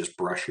 They can't just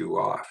brush you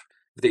off.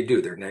 If they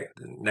do, they're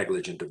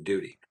negligent of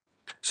duty.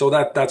 So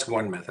that's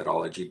one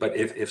methodology. But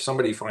if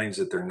somebody finds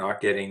that they're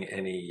not getting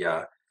any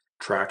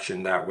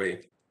traction that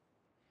way,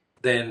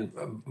 then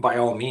by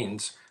all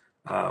means,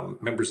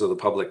 members of the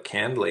public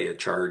can lay a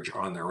charge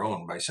on their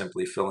own by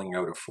simply filling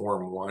out a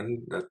Form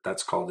 1.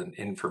 That's called an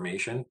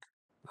information.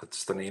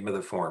 That's the name of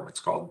the form.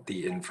 It's called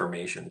the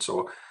information.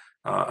 So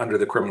under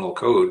the criminal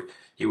code,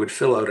 you would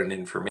fill out an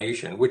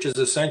information, which is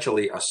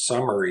essentially a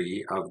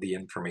summary of the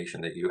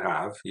information that you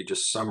have. You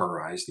just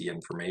summarize the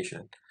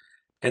information.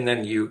 And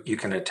then you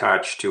can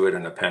attach to it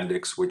an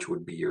appendix, which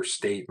would be your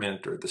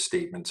statement or the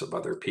statements of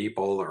other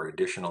people or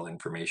additional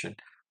information.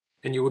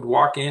 And you would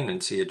walk in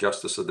and see a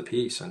justice of the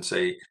peace and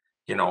say,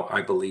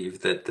 I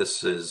believe that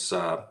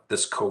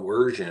this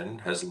coercion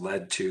has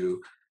led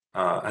to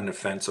an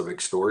offense of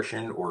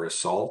extortion or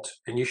assault,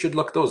 and you should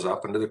look those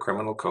up under the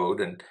criminal code.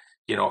 And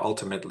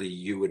ultimately,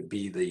 you would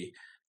be the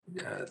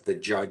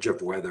judge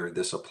of whether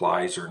this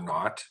applies or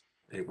not,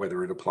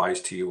 whether it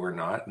applies to you or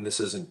not. And this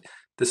isn't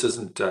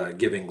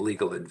giving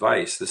legal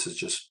advice. This is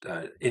just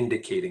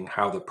indicating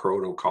how the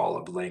protocol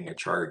of laying a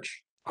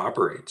charge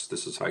operates.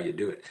 This is how you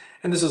do it,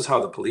 and this is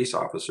how the police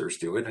officers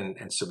do it,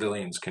 and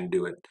civilians can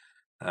do it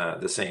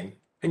the same.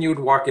 And you would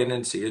walk in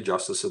and see a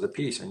justice of the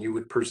peace, and you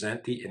would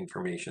present the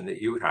information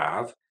that you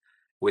have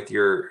with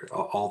your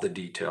all the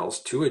details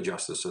to a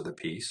justice of the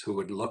peace, who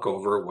would look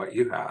over what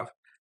you have,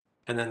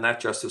 and then that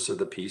justice of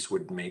the peace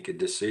would make a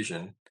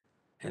decision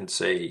and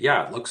say,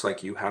 yeah, it looks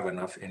like you have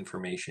enough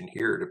information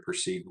here to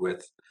proceed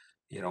with,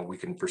 we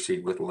can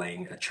proceed with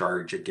laying a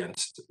charge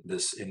against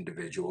this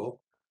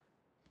individual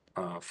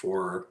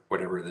for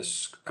whatever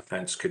this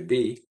offense could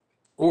be.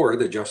 Or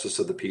the justice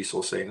of the peace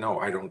will say, no,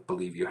 I don't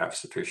believe you have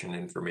sufficient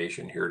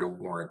information here to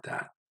warrant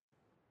that.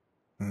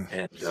 Hmm.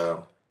 And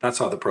that's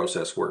how the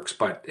process works.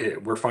 But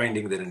we're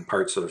finding that in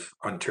parts of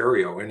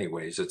Ontario,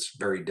 anyways, it's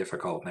very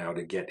difficult now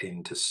to get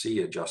in to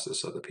see a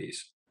justice of the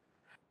peace.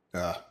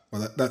 Well,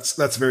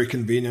 that's very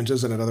convenient,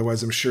 isn't it?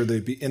 Otherwise, I'm sure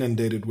they'd be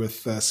inundated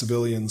with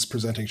civilians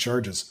presenting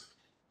charges.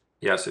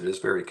 Yes, it is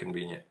very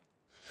convenient.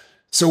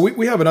 So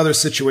we have another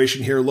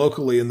situation here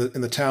locally in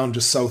the town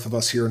just south of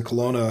us here in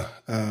Kelowna,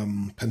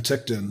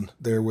 Penticton.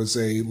 There was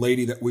a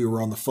lady that we were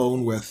on the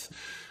phone with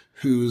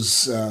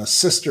whose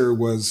sister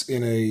was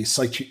in a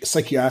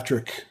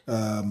psychiatric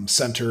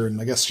center,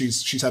 and I guess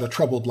she's had a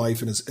troubled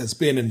life and has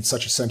been in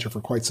such a center for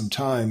quite some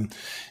time,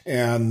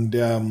 and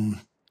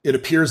it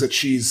appears that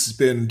she's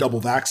been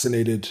double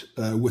vaccinated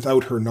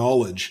without her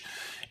knowledge,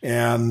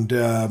 and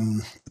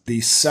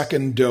the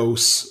second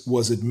dose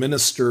was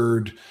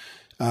administered.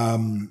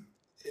 Um,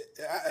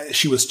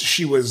 she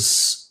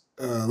was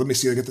let me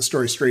see, I get the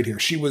story straight here.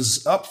 She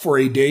was up for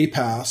a day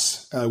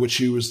pass, which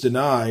she was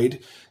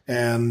denied,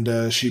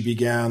 and she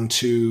began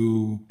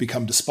to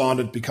become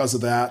despondent because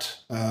of that,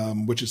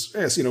 which is,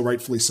 yes,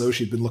 rightfully so.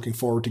 She'd been looking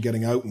forward to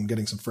getting out and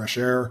getting some fresh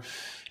air.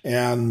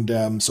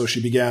 And so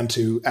she began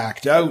to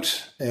act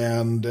out,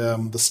 and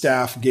the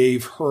staff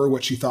gave her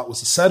what she thought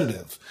was a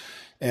sedative.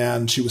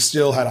 And she was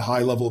still had a high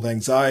level of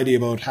anxiety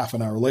about half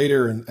an hour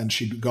later, and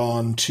she'd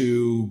gone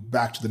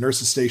back to the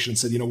nurse's station and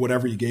said,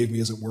 whatever you gave me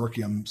isn't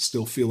working. I'm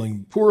still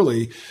feeling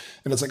poorly.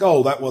 And it's like,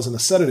 oh, that wasn't a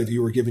sedative.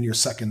 You were given your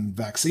second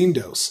vaccine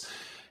dose.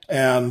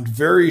 And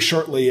very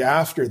shortly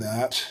after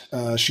that,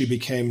 she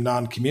became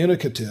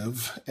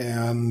non-communicative,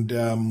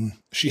 and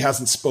she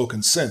hasn't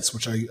spoken since,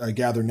 which I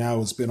gather now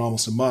has been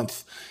almost a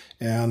month.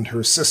 And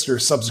her sister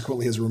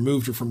subsequently has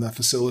removed her from that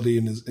facility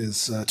and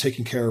is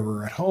taking care of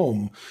her at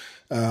home.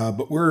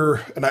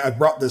 And I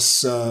brought this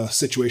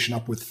situation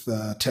up with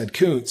Ted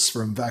Kuntz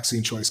from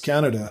Vaccine Choice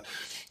Canada,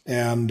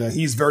 and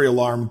he's very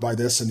alarmed by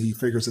this, and he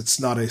figures it's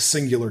not a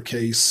singular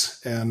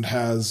case, and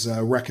has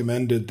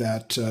recommended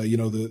that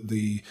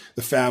the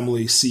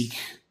family seek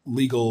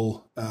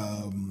legal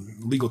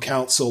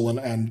counsel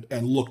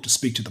and look to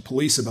speak to the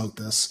police about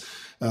this,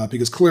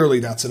 because clearly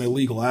that's an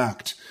illegal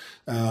act.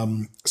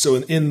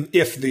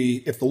 If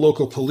the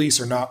local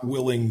police are not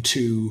willing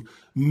to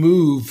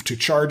move to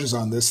charges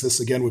on this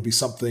again would be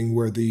something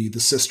where the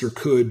sister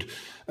could,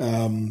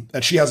 and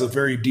she has a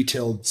very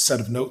detailed set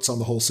of notes on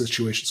the whole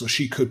situation, so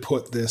she could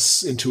put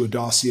this into a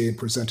dossier and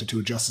present it to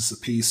a justice of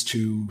peace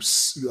to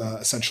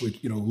essentially,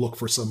 look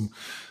for some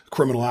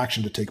criminal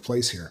action to take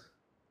place here.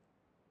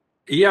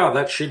 Yeah,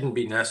 that shouldn't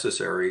be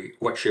necessary.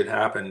 What should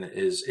happen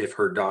is, if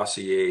her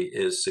dossier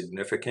is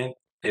significant,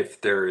 if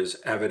there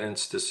is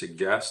evidence to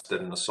suggest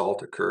that an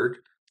assault occurred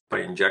by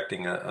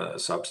injecting a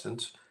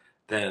substance,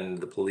 then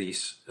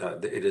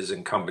it is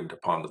incumbent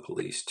upon the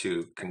police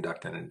to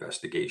conduct an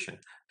investigation.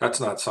 That's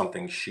not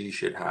something she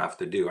should have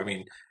to do. I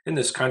mean, in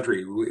this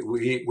country,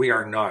 we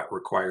are not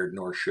required,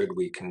 nor should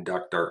we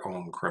conduct our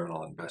own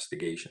criminal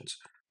investigations.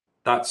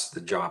 That's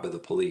the job of the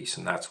police,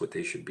 and that's what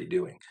they should be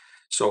doing.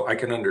 So I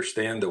can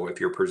understand, though, if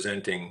you're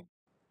presenting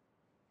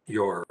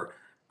your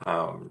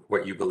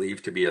what you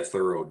believe to be a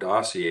thorough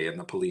dossier, and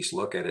the police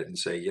look at it and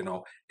say,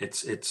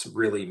 it's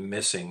really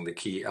missing the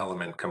key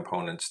element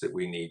components that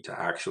we need to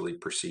actually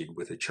proceed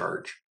with a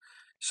charge.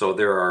 So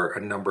there are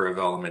a number of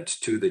elements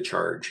to the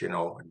charge,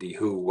 the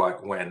who,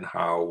 what, when,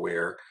 how,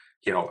 where,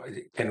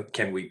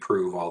 can we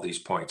prove all these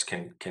points?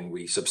 Can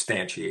we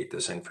substantiate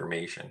this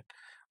information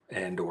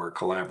and or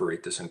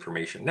collaborate this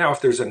information? Now,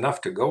 if there's enough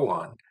to go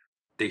on,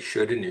 they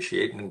should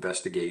initiate an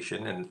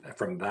investigation, and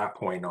from that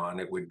point on,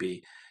 it would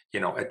be,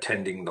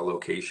 attending the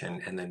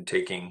location and then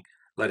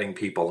letting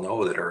people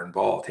know that are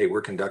involved. Hey, we're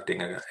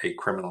conducting a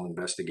criminal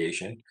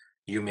investigation.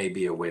 You may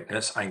be a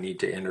witness. I need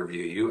to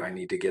interview you. I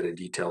need to get a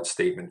detailed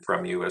statement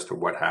from you as to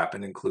what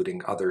happened,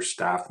 including other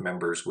staff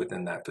members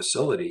within that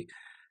facility.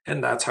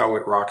 And that's how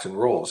it rocks and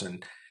rolls.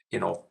 And,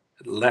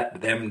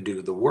 let them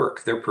do the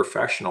work. They're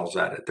professionals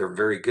at it. They're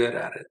very good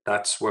at it.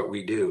 That's what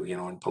we do,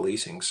 in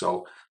policing.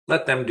 So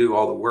let them do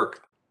all the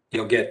work.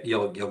 you'll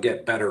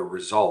get better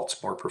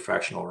results, more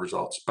professional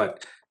results.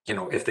 But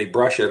if they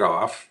brush it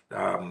off,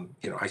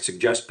 I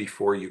suggest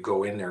before you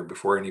go in there,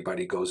 before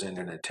anybody goes in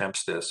and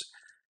attempts this,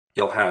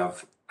 you'll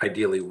have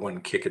ideally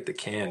one kick at the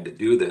can to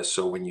do this.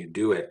 So when you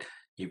do it,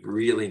 you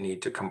really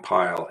need to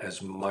compile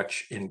as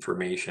much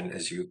information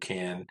as you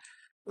can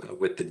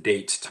with the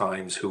dates,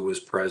 times, who was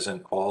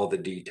present, all the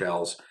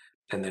details,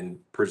 and then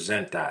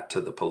present that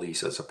to the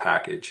police as a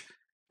package.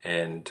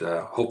 And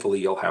hopefully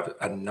you'll have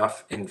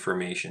enough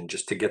information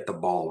just to get the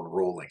ball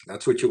rolling.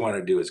 That's what you want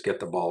to do, is get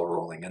the ball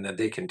rolling, and then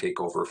they can take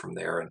over from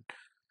there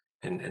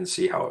and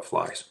see how it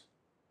flies.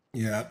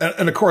 Yeah,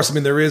 and of course, I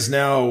mean, there is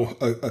now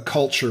a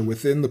culture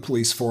within the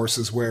police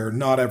forces where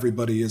not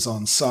everybody is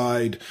on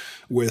side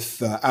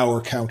with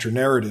our counter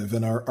narrative,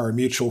 and our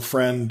mutual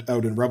friend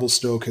out in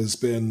Revelstoke has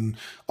been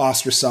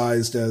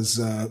ostracized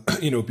as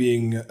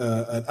being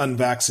an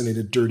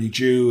unvaccinated dirty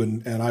Jew,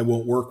 and I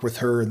won't work with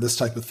her and this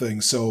type of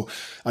thing. So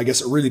I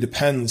guess it really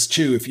depends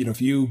too.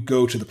 If you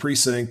go to the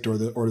precinct or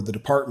the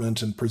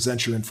department and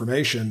present your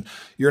information,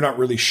 you're not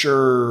really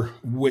sure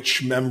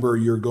which member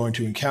you're going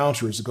to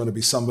encounter. Is it going to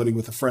be somebody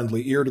with a friendly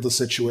ear to the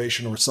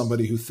situation, or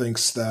somebody who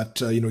thinks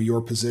that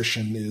your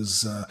position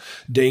is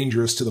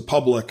dangerous to the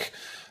public,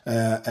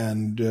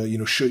 and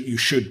you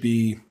should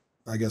be,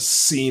 I guess,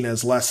 seen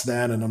as less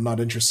than, and I'm not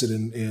interested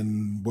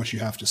in what you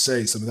have to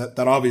say. So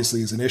that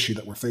obviously is an issue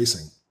that we're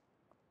facing.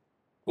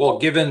 Well,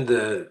 given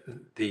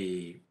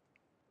the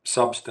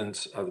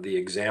substance of the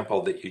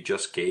example that you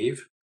just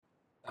gave,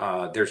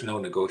 there's no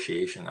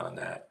negotiation on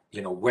that.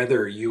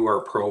 Whether you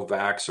are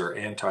pro-vax or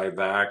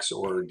anti-vax,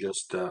 or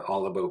just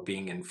all about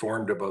being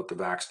informed about the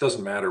vax,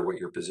 doesn't matter what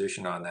your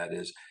position on that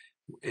is.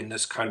 In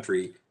this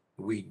country,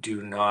 we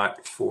do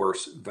not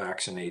force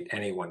vaccinate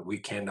anyone. We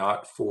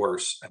cannot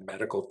force a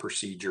medical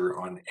procedure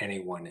on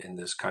anyone in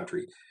this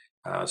country.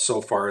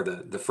 So far,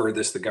 the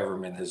furthest the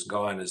government has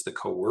gone is the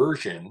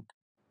coercion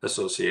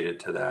associated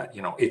to that.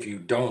 If you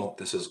don't,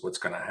 this is what's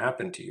going to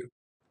happen to you.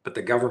 But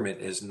the government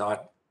is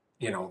not,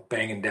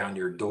 banging down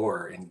your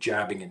door and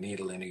jabbing a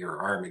needle into your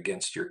arm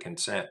against your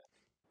consent.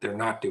 They're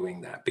not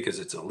doing that because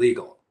it's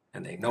illegal,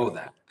 and they know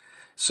that.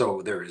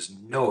 So there is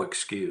no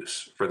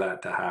excuse for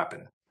that to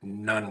happen.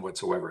 None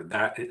whatsoever.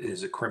 That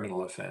is a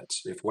criminal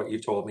offense. If what you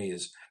told me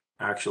is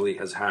actually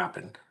has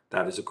happened,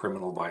 that is a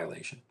criminal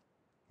violation.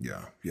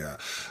 Yeah, yeah,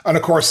 and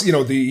of course,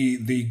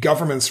 the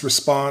government's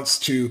response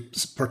to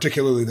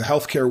particularly the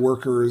healthcare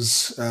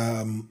workers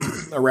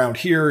around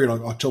here.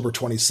 October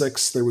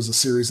 26th, there was a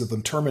series of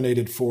them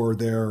terminated for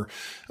their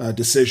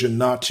decision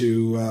not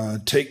to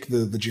take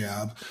the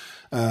jab,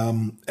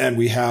 and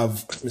we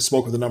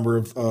spoke with a number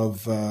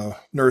of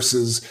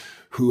nurses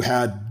who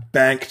had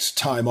banked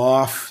time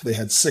off. They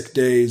had sick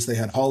days, they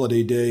had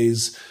holiday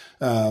days.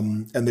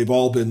 And they've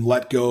all been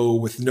let go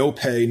with no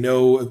pay,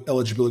 no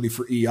eligibility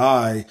for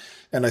EI.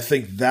 And I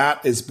think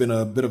that has been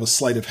a bit of a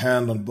sleight of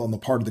hand on the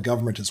part of the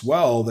government as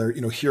well. There,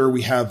 here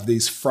we have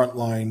these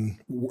frontline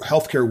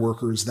healthcare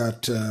workers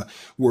that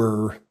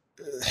were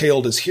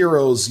hailed as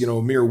heroes,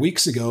 mere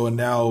weeks ago, and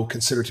now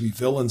considered to be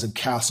villains and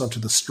cast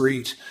onto the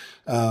street,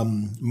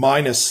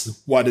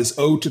 minus what is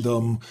owed to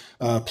them,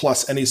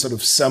 plus any sort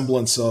of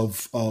semblance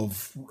of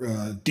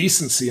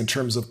decency in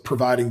terms of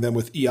providing them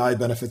with EI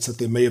benefits that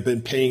they may have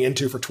been paying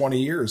into for 20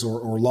 years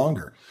or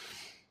longer.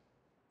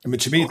 I mean,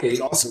 to me, Okay,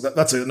 also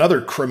that's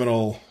another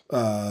criminal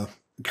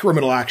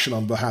action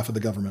on behalf of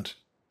the government.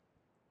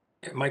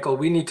 Michael,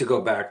 we need to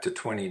go back to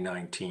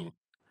 2019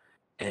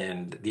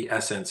 and the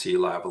SNC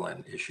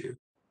Lavalin issue.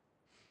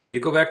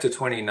 You go back to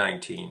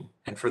 2019,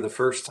 and for the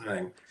first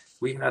time,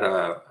 we had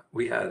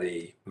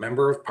a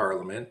member of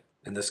parliament,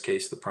 in this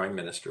case, the prime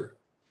minister,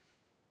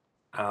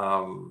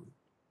 um,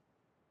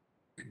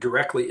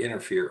 directly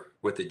interfere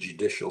with the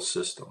judicial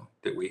system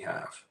that we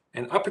have.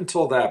 And up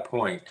until that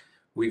point,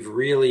 we've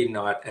really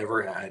not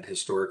ever had,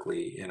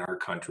 historically in our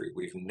country,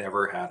 we've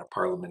never had a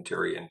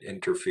parliamentarian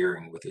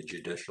interfering with the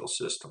judicial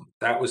system.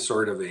 That was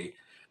sort of a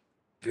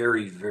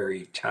very,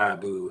 very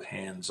taboo,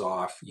 hands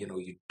off.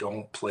 You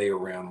don't play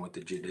around with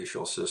the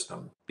judicial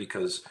system,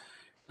 because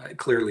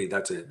clearly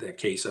that's a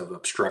case of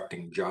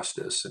obstructing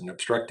justice. And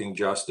obstructing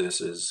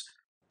justice is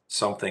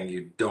something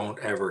you don't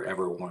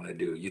ever want to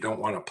do. You don't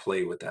want to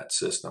play with that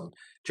system.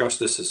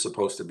 Justice is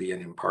supposed to be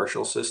an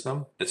impartial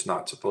system. It's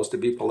not supposed to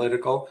be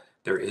political.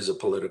 There is a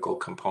political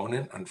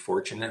component.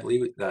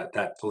 Unfortunately,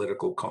 that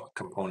political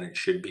component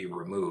should be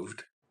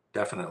removed,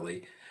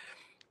 definitely.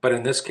 But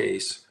in this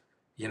case,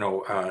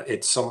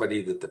 it's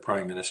somebody that the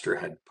prime minister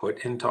had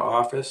put into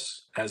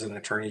office as an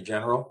attorney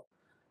general,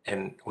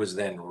 and was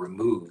then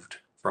removed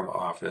from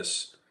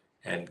office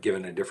and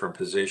given a different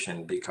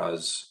position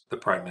because the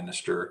prime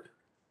minister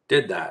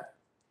did that,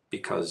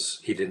 because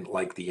he didn't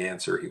like the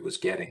answer he was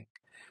getting.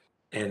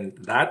 And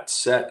that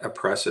set a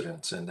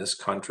precedence in this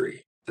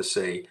country to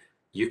say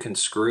you can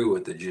screw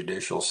with the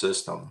judicial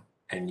system,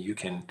 and you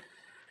can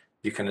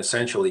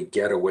essentially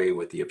get away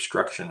with the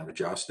obstruction of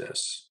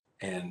justice,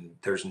 and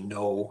there's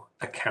no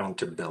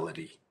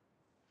accountability.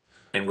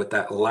 And with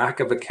that lack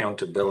of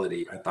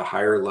accountability at the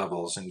higher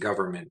levels in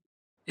government,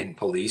 in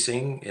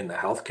policing, in the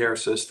healthcare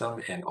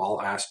system, in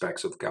all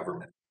aspects of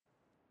government,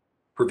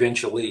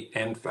 provincially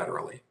and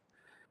federally.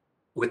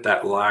 With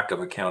that lack of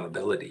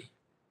accountability,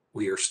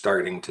 we are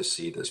starting to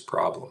see this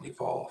problem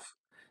evolve.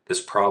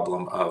 This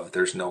problem of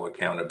there's no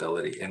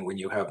accountability. And when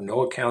you have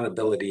no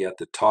accountability at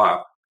the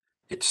top,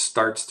 it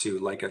starts to,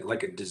 like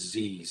a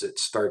disease, it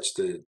starts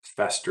to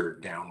fester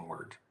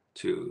downward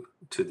to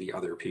the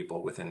other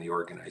people within the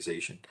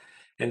organization.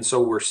 And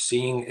so we're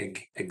seeing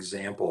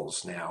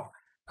examples now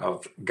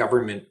of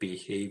government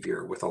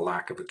behavior with a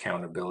lack of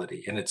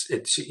accountability. And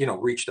it's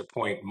reached a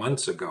point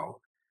months ago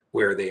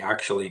where they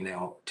actually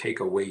now take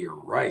away your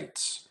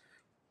rights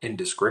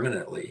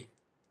indiscriminately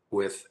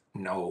with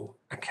no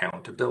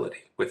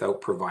accountability, without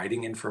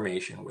providing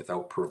information,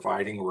 without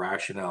providing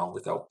rationale,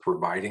 without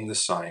providing the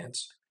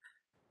science.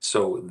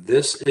 So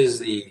this is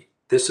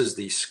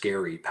the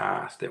scary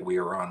path that we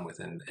are on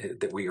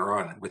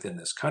within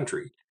this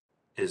country,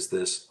 is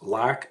this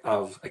lack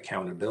of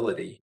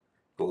accountability,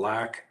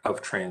 lack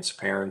of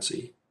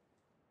transparency.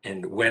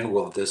 And when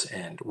will this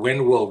end?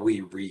 When will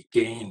we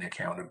regain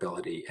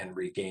accountability and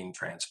regain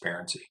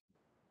transparency?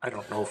 I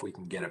don't know if we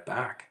can get it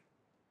back.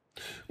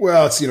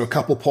 Well, it's, a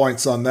couple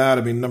points on that.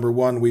 I mean, number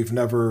one,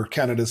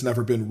 Canada's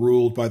never been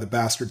ruled by the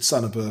bastard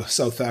son of a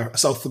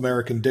South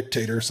American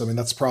dictator. So, I mean,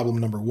 that's problem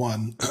number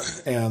one.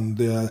 And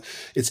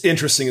it's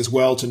interesting as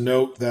well to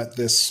note that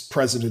this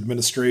present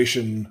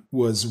administration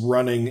was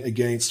running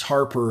against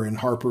Harper, and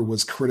Harper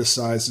was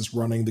criticized as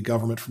running the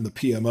government from the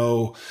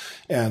PMO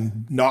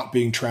and not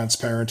being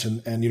transparent.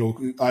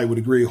 And I would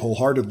agree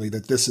wholeheartedly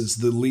that this is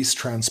the least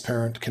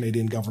transparent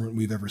Canadian government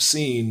we've ever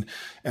seen,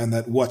 and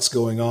that what's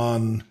going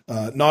on,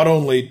 not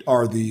only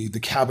are the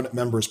cabinet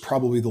members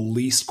probably the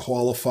least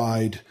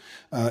qualified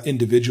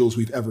individuals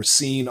we've ever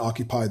seen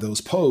occupy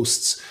those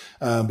posts,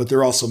 but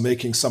they're also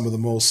making some of the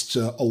most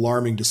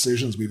alarming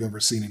decisions we've ever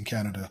seen in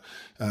Canada.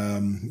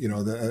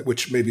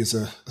 Which maybe is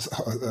a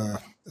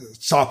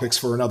topics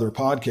for another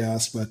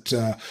podcast, but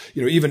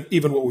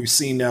even what we've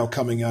seen now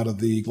coming out of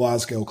the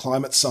Glasgow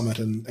Climate Summit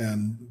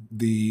and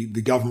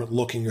the government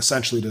looking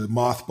essentially to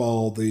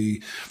mothball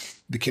the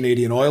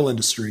Canadian oil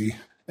industry.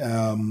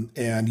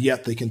 And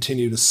yet they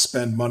continue to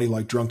spend money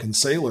like drunken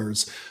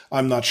sailors.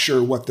 I'm not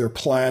sure what their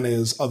plan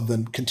is, other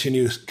than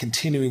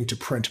continuing to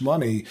print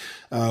money.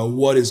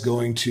 What is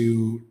going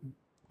to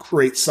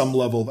create some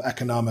level of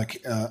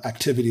economic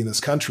activity in this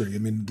country? I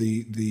mean,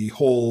 the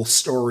whole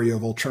story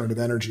of alternative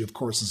energy, of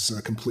course, is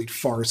a complete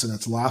farce, and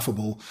it's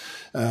laughable.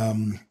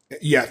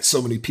 Yet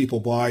so many people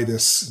buy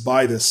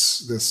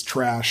this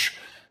trash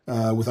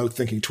without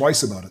thinking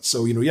twice about it.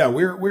 So,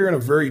 we're in a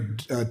very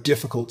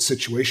difficult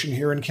situation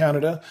here in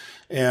Canada.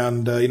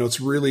 And, it's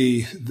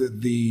really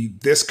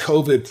this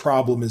COVID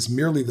problem is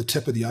merely the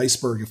tip of the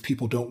iceberg if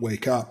people don't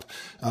wake up.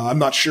 I'm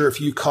not sure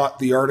if you caught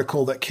the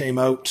article that came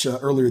out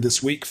earlier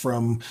this week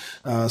from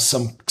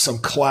some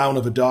clown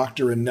of a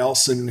doctor in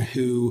Nelson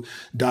who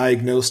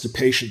diagnosed a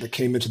patient that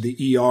came into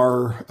the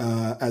ER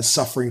as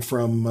suffering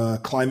from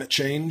climate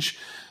change.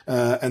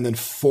 And then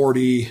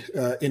 40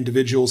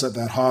 individuals at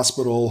that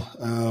hospital.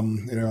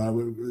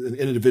 An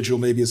individual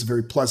maybe is a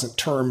very pleasant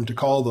term to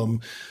call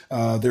them.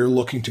 They're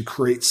looking to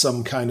create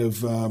some kind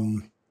of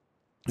an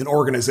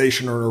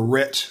organization or a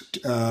writ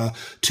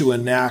to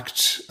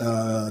enact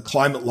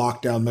climate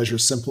lockdown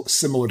measures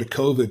similar to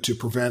COVID to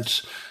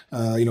prevent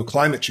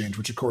climate change,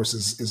 which of course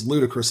is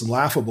ludicrous and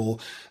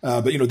laughable.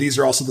 But these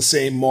are also the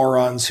same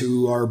morons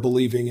who are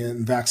believing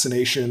in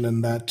vaccination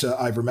and that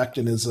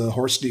ivermectin is a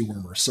horse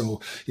dewormer. So,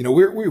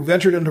 we've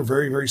entered into a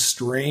very, very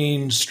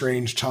strange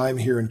time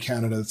here in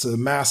Canada. It's a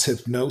mass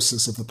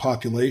hypnosis of the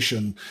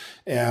population.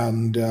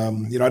 And,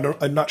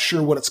 I'm not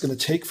sure what it's going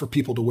to take for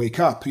people to wake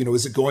up.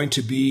 Is it going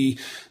to be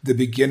the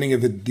beginning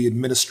of the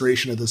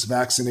administration of this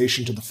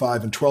vaccination to the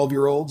 5 and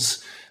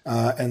 12-year-olds?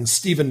 And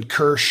Stephen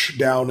Kirsch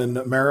down in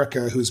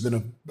America, who's been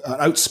an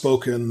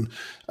outspoken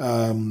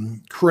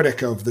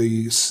critic of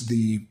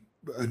the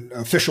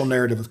official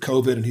narrative of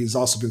COVID, and he's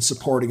also been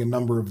supporting a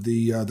number of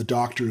the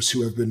doctors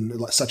who have been,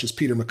 such as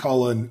Peter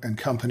McCullough and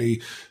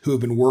company, who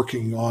have been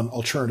working on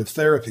alternative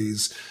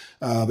therapies.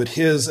 But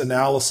his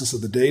analysis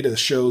of the data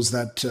shows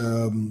that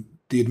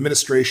the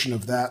administration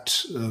of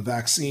that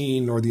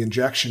vaccine or the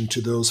injection to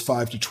those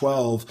 5 to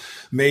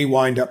 12 may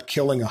wind up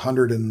killing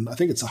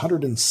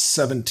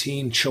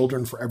 117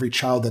 children for every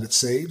child that it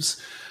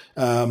saves.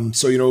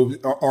 So,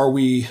 are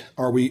we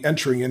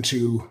entering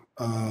into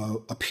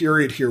a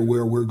period here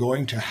where we're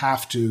going to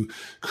have to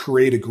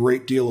create a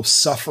great deal of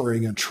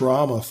suffering and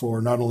trauma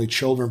for not only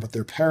children but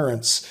their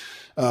parents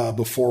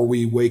before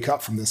we wake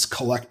up from this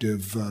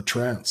collective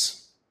trance?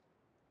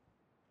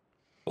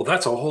 Well,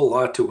 that's a whole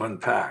lot to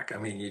unpack. I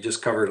mean, you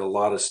just covered a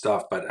lot of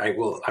stuff, but I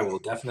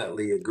will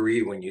definitely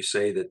agree when you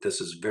say that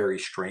this is very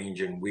strange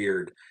and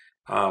weird.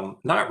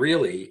 Not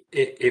really.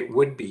 It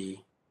would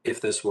be if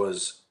this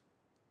was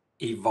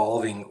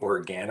evolving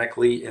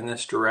organically in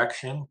this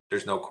direction.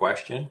 There's no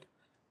question.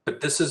 But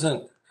this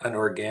isn't an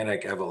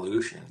organic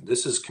evolution.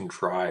 This is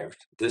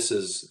contrived. This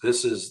is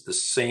the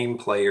same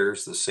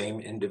players, the same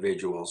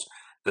individuals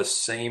the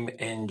same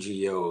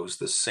NGOs,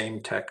 the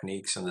same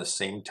techniques, and the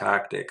same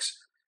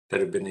tactics that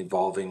have been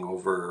evolving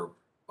over,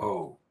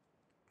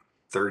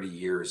 30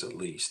 years, at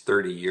least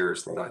 30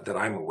 years that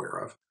I'm aware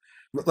of.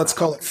 Let's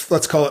call it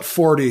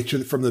 40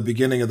 from the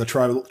beginning of the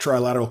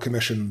Trilateral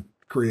Commission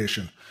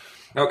creation.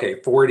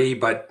 Okay, 40,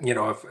 but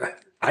if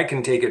I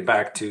can take it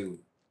back to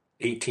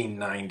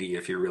 1890,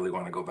 if you really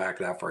want to go back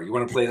that far. You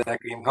want to play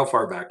that game? How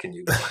far back can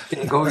you go?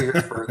 Can you go here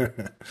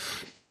further?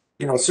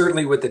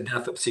 Certainly with the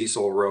death of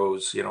Cecil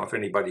Rose, if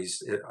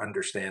anybody's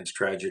understands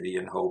tragedy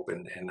and hope,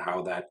 and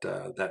how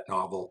that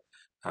novel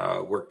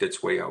worked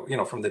its way out,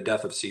 from the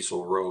death of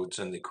Cecil Rhodes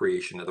and the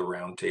creation of the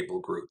Round Table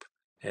Group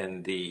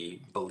and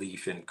the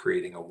belief in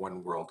creating a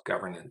one world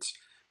governance,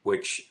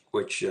 which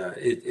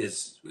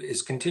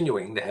is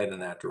continuing to head in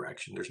that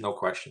direction. There's no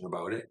question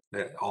about it.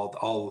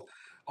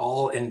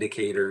 All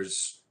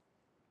indicators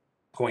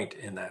point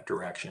in that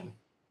direction.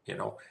 You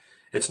know,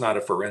 it's not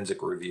a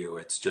forensic review.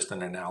 It's just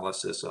an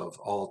analysis of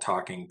all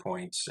talking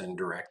points and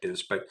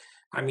directives. But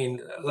I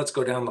mean, let's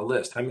go down the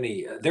list. How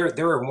many?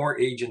 There are more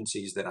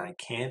agencies that I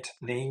can't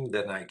name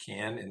than I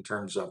can in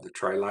terms of the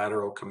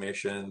Trilateral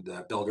Commission,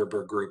 the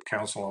Bilderberg Group,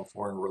 Council on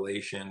Foreign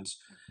Relations.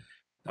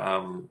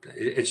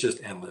 It's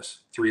just endless.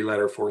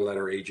 Three-letter,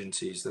 four-letter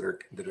agencies that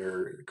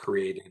are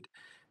created,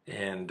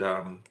 and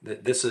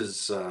this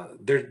is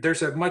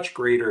there's a much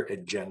greater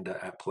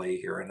agenda at play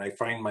here. And I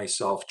find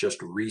myself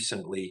just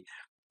recently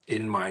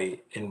in my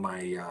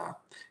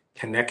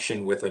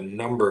connection with a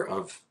number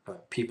of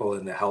people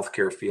in the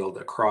healthcare field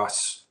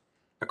across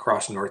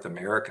North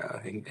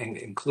America,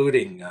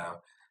 including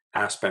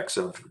aspects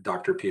of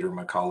Dr. Peter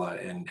McCullough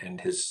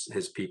and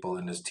his people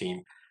and his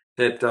team,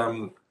 that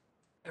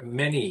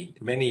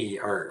many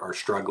are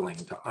struggling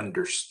to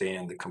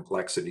understand the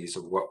complexities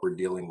of what we're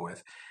dealing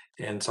with.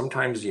 And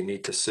sometimes you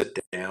need to sit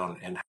down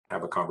and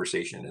have a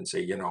conversation and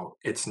say,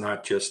 it's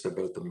not just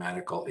about the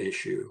medical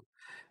issue.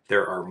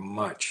 There are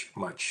much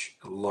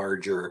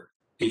larger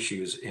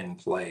issues in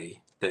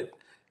play that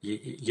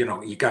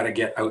you got to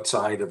get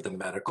outside of the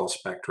medical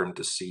spectrum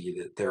to see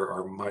that there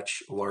are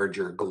much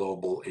larger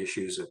global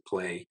issues at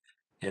play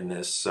in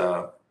this.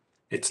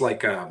 It's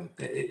like an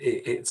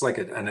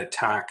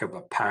attack of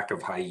a pack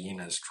of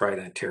hyenas trying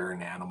to tear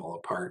an animal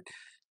apart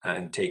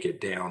and take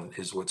it down,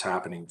 is what's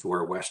happening to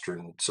our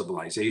Western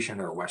civilization,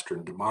 our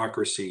Western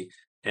democracy,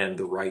 and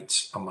the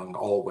rights among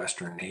all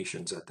Western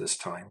nations at this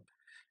time,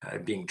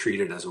 being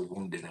treated as a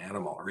wounded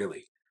animal,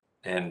 really.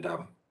 And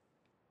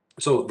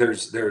so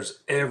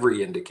there's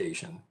every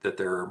indication that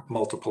there are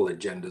multiple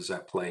agendas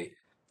at play,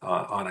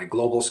 on a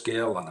global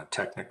scale, on a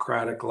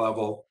technocratic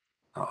level,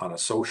 on a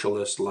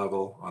socialist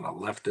level, on a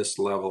leftist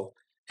level.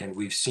 And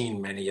we've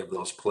seen many of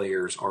those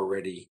players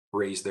already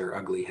raise their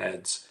ugly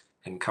heads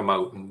and come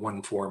out in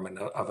one form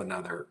of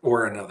another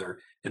or another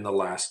in the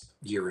last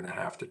year and a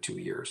half to 2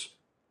 years.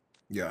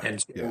 Yeah,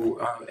 And yeah.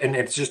 so, and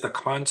it's just a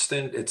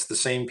constant, it's the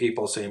same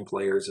people, same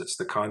players. It's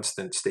the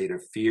constant state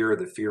of fear,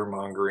 the fear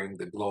mongering,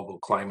 the global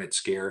climate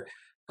scare.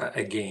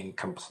 Again,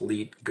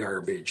 complete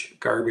garbage.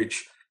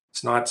 Garbage.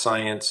 It's not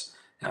science.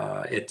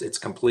 It's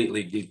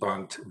completely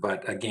debunked.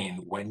 But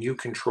again, when you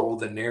control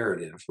the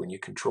narrative, when you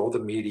control the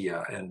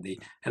media,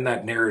 and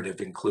that narrative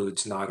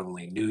includes not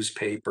only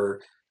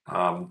newspaper,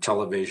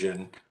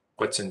 television,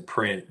 what's in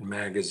print,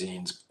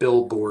 magazines,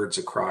 billboards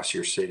across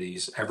your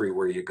cities,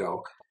 everywhere you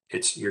go,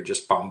 you're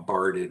just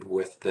bombarded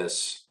with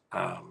this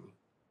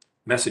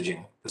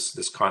messaging,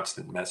 this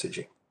constant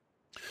messaging.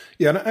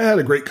 Yeah, and I had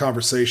a great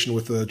conversation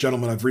with a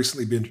gentleman I've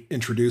recently been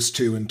introduced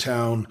to in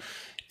town,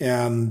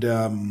 and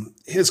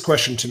his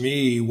question to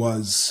me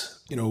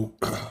was,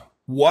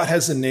 what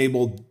has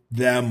enabled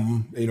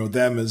them,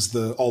 them as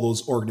all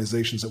those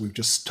organizations that we've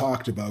just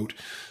talked about,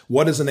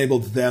 what has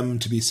enabled them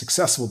to be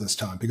successful this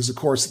time? Because of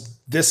course,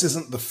 this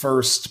isn't the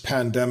first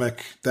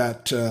pandemic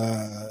that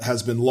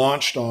has been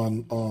launched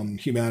on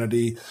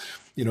humanity.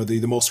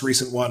 The most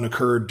recent one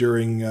occurred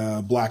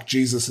during Black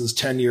Jesus's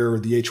tenure,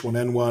 the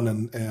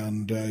H1N1,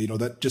 and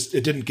that just,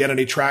 it didn't get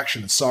any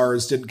traction.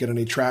 SARS didn't get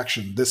any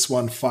traction. This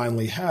one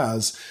finally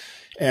has.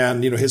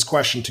 And, his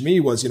question to me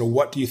was,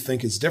 what do you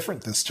think is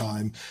different this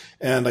time?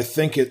 And I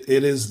think it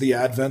is the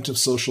advent of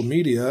social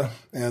media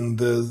and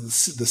the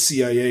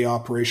CIA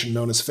operation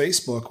known as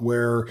Facebook,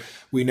 where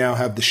we now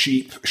have the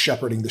sheep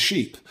shepherding the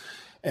sheep.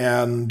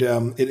 And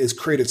it has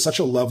created such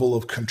a level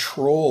of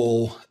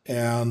control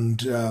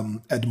and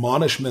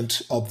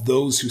admonishment of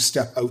those who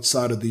step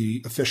outside of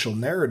the official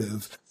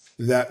narrative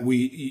that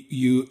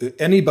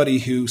anybody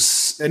who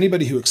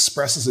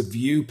expresses a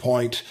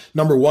viewpoint,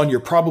 number one,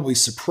 you're probably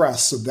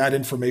suppressed, so that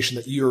information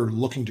that you're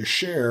looking to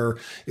share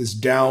is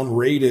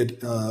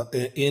downrated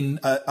in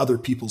other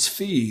people's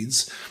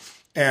feeds,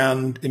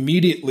 and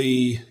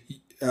immediately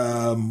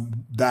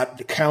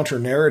that counter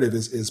narrative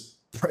is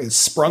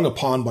sprung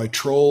upon by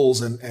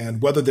trolls, and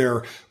whether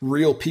they're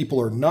real people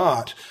or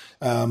not,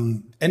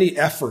 any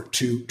effort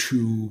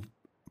to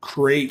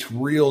create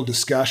real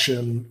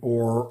discussion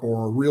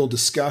or real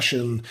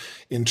discussion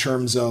in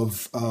terms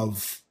of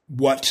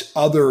what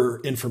other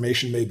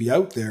information may be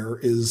out there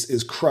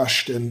is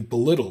crushed and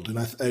belittled. And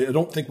I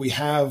don't think we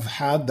have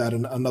had that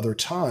in another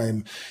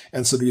time.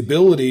 And so the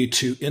ability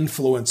to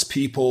influence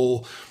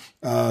people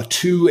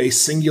to a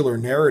singular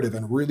narrative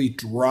and really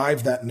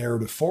drive that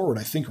narrative forward,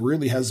 I think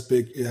really has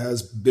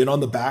been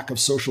on the back of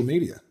social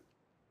media.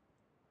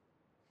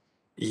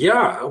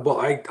 Yeah,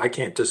 well, I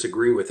can't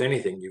disagree with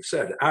anything you've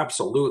said.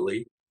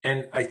 Absolutely.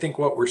 And I think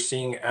what we're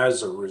seeing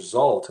as a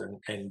result,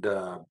 and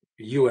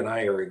you and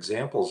I are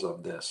examples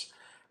of this,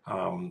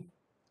 um,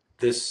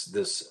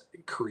 this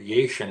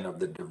creation of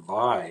the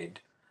divide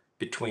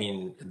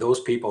between those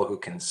people who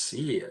can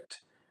see it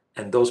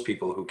and those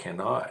people who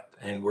cannot.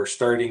 And we're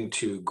starting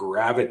to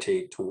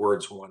gravitate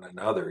towards one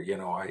another.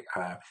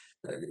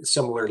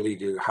 Similarly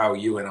to how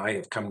you and I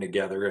have come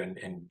together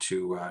and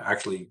to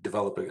actually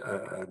develop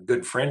a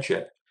good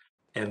friendship,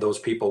 and those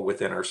people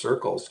within our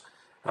circles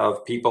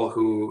of people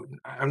who,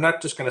 I'm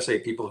not just going to say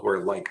people who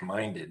are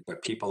like-minded,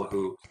 but people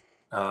who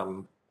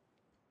um,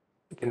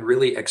 can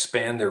really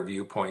expand their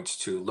viewpoints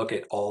to look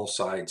at all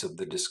sides of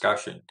the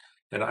discussion.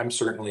 And I'm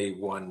certainly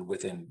one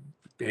within,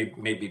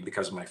 maybe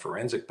because of my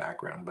forensic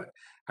background, but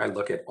I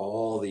look at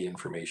all the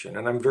information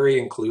and I'm very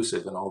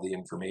inclusive in all the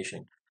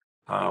information.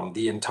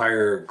 The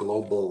entire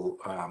global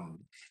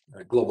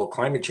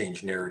climate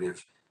change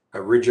narrative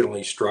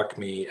originally struck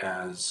me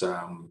as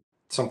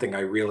something I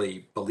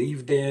really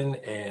believed in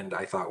and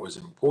I thought was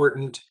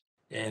important.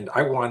 And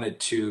I wanted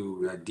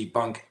to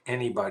debunk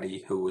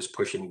anybody who was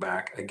pushing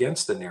back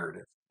against the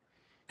narrative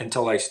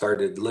until I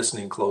started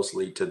listening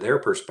closely to their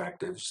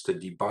perspectives to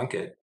debunk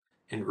it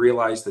and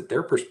realized that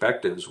their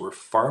perspectives were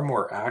far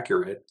more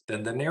accurate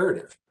than the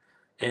narrative.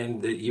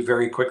 And that you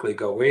very quickly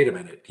go, wait a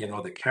minute,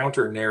 the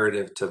counter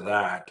narrative to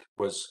that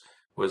was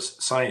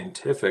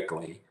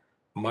scientifically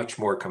much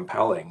more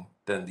compelling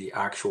than the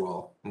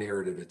actual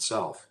narrative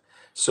itself.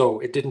 So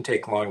it didn't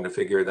take long to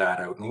figure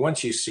that out. And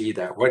once you see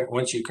that,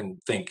 once you can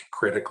think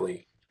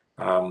critically,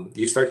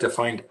 you start to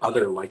find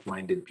other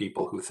like-minded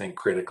people who think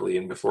critically,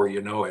 and before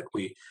you know it,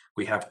 we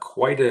have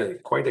quite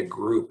a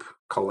group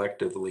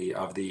collectively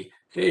of the,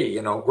 hey,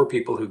 we're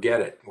people who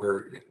get it.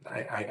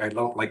 I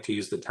don't like to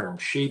use the term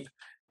sheep,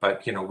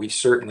 but we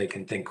certainly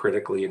can think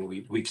critically, and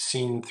we've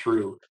seen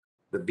through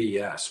the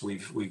BS.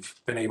 We've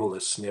been able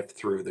to sniff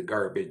through the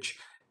garbage,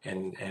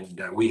 and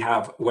we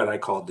have what I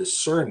call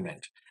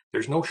discernment.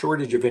 There's no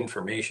shortage of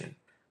information.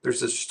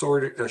 There's a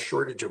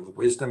shortage of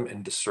wisdom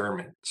and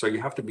discernment. So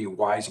you have to be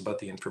wise about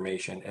the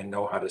information and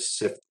know how to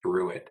sift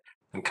through it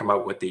and come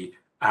out with the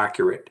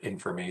accurate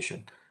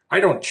information. I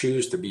don't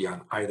choose to be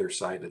on either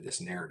side of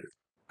this narrative.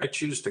 I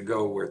choose to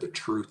go where the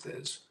truth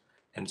is.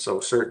 And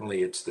so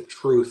certainly it's the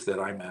truth that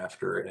I'm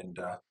after. And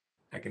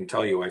I can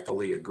tell you, I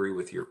fully agree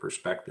with your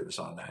perspectives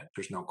on that.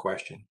 There's no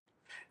question.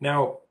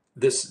 Now,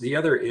 the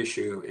other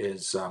issue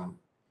is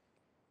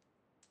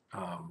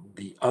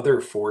the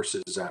other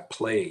forces at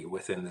play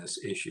within this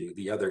issue,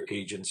 the other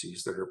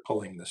agencies that are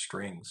pulling the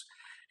strings.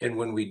 And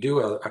when we do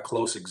a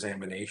close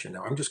examination,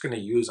 now I'm just going to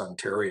use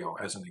Ontario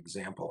as an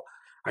example.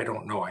 I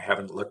don't know, I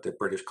haven't looked at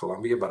British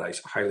Columbia, but I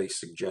highly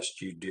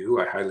suggest you do.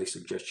 I highly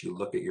suggest you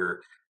look at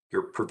your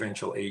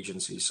provincial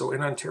agencies. So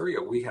in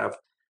Ontario, we have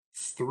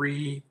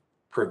three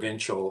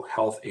provincial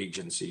health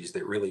agencies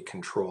that really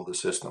control the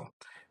system.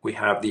 We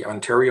have the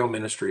Ontario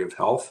Ministry of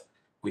Health,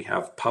 we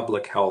have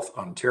Public Health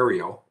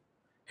Ontario,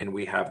 and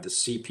we have the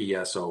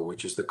CPSO,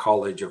 which is the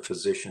College of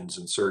Physicians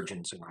and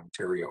Surgeons in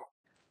Ontario.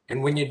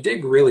 And when you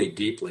dig really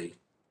deeply,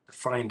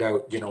 find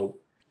out,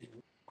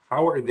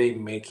 how are they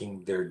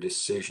making their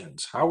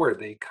decisions? How are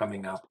they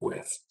coming up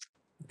with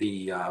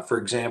for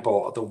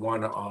example, the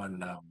one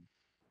on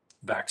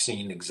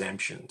vaccine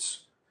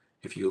exemptions?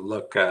 If you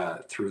look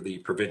through the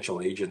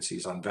provincial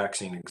agencies on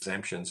vaccine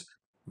exemptions,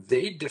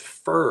 they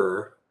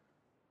defer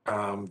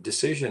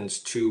decisions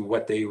to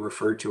what they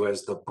refer to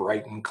as the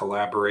Brighton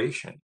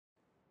collaboration.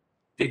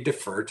 They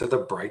defer to the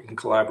Brighton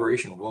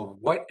collaboration. Well,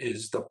 what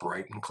is the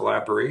Brighton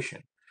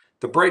collaboration?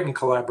 The Brighton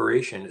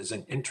collaboration is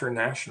an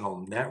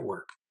international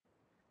network,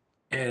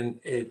 and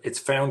its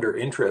founder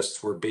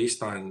interests were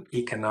based on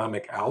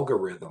economic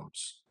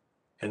algorithms.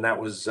 And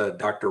that was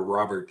Dr.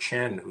 Robert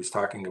Chen, who's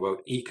talking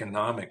about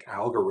economic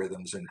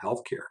algorithms in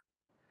healthcare.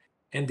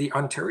 And the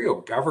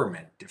Ontario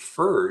government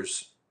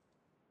defers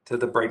to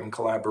the Brighton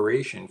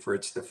collaboration for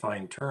its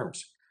defined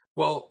terms.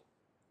 Well,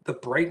 the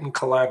Brighton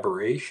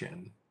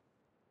collaboration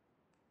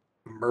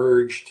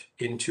merged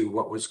into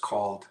what was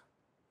called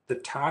the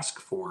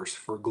Task Force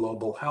for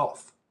Global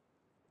Health.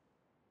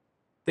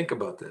 Think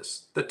about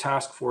this, the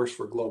Task Force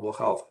for Global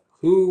Health.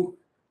 Who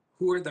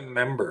are the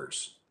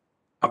members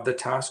of the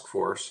Task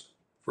Force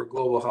for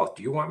Global Health?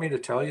 Do you want me to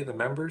tell you the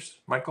members,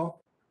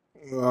 Michael?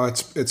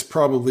 It's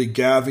probably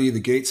Gavi, the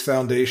Gates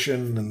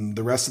Foundation, and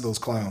the rest of those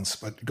clowns.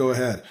 But go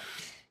ahead.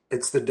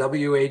 It's the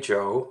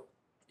WHO,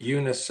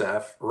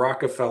 UNICEF,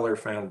 Rockefeller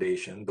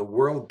Foundation, the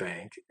World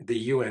Bank, the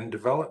UN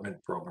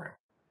Development Program.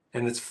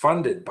 And it's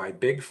funded by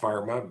Big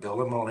Pharma,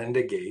 Bill and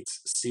Melinda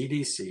Gates,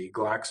 CDC,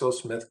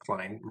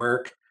 GlaxoSmithKline,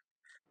 Merck,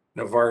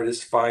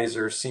 Novartis,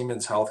 Pfizer,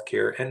 Siemens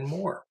Healthcare, and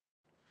more.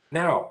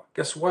 Now,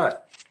 guess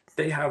what?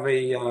 they have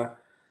a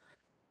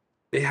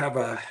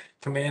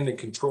command and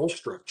control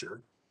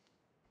structure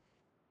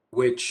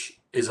which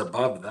is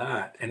above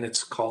that, and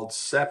it's called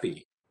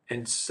CEPI.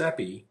 And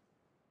CEPI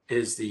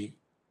is the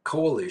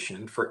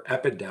Coalition for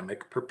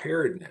Epidemic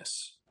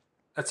Preparedness.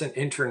 That's an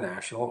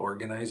international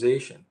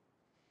organization.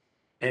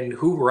 And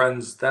who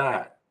runs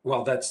that?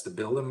 Well, that's the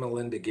Bill and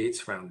Melinda Gates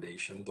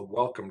Foundation, the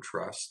Wellcome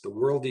Trust, the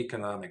World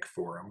Economic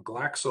Forum,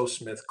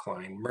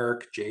 GlaxoSmithKline,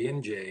 Merck,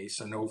 J&J,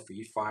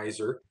 Sanofi,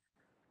 Pfizer.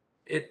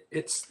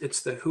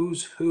 It's the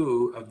who's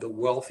who of the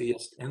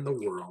wealthiest in the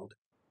world,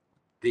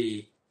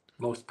 the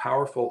most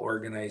powerful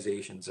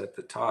organizations at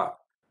the top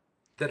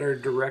that are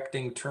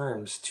directing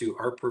terms to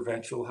our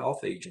provincial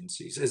health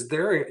agencies. Is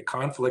there a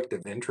conflict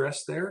of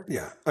interest there?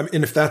 Yeah, I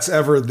mean, if that's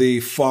ever the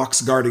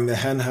fox guarding the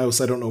hen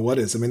house, I don't know what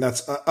is. I mean,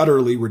 that's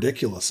utterly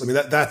ridiculous. I mean,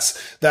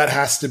 that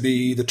has to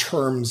be the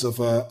terms of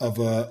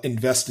a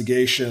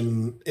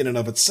investigation in and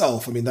of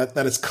itself. I mean, that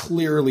is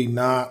clearly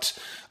not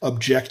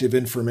objective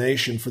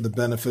information for the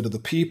benefit of the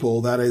people.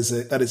 That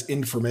is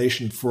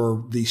information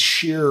for the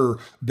sheer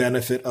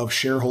benefit of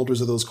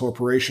shareholders of those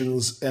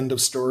corporations. End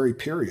of story.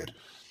 Period.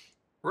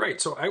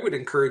 Right. So I would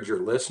encourage your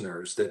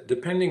listeners that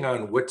depending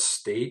on what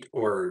state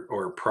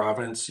or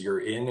province you're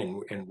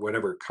in and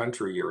whatever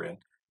country you're in,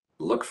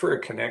 look for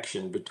a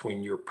connection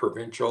between your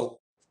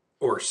provincial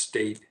or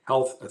state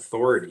health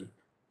authority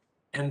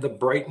and the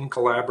Brighton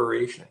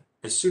collaboration.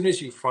 As soon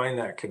as you find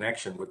that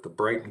connection with the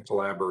Brighton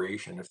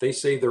collaboration, if they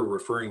say they're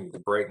referring to the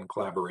Brighton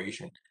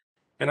collaboration,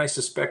 and I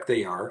suspect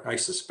they are, I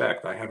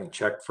haven't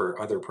checked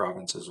for other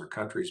provinces or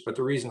countries, but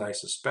the reason I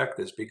suspect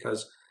is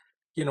because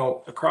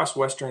across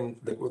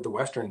the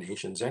Western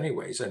nations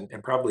anyways,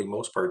 and probably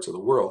most parts of the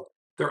world,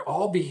 they're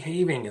all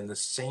behaving in the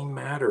same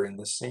matter, in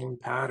the same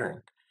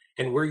pattern.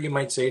 And where you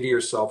might say to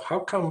yourself, how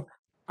come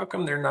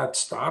they're not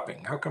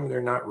stopping? How come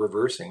they're not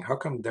reversing? How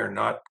come they're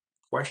not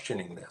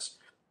questioning this?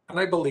 And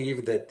I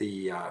believe that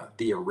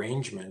the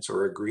arrangements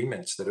or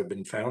agreements that have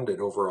been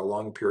founded over a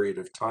long period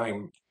of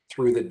time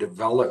through the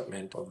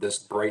development of this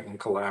Brighton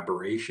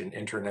Collaboration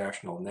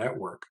International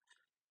Network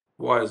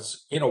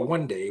was,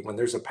 one day when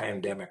there's a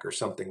pandemic or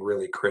something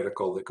really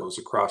critical that goes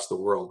across the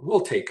world,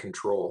 we'll take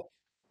control.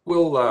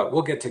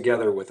 We'll get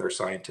together with our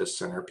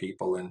scientists and our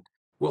people, and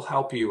we'll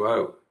help you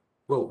out.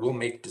 We'll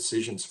make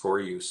decisions for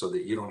you so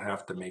that you don't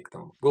have to make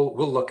them. We'll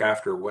look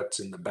after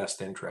what's in the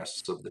best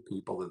interests of the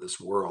people of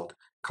this world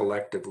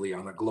collectively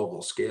on a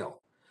global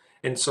scale.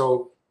 And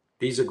so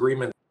these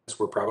agreements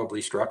were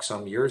probably struck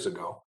some years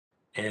ago,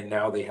 and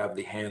now they have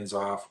the hands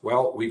off.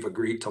 Well, we've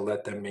agreed to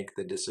let them make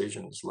the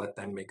decisions. Let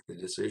them make the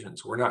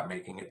decisions. We're not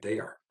making it, they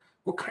are.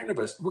 What kind of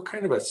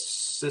a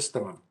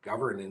system of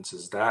governance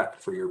is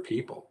that for your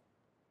people?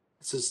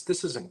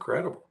 This is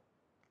incredible.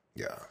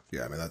 Yeah,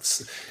 yeah. I mean,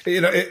 that's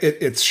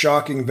it's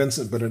shocking,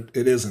 Vincent, but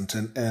it isn't.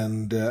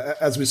 And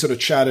as we sort of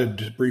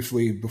chatted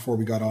briefly before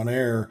we got on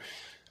air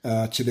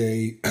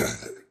today,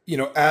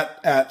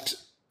 at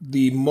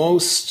the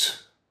most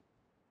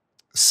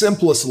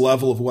simplest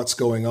level of what's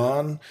going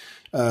on,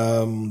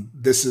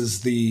 this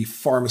is the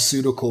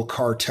pharmaceutical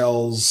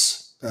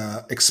cartels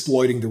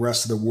exploiting the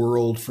rest of the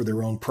world for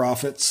their own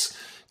profits,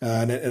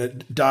 and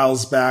it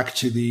dials back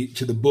to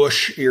the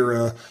Bush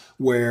era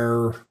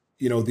where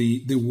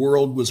the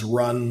world was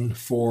run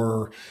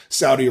for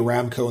Saudi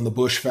Aramco and the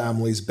Bush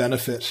family's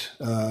benefit,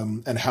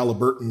 and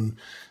Halliburton,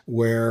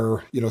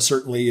 where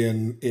certainly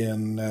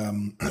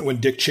in when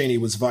Dick Cheney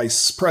was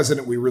vice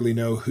president, we really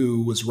know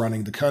who was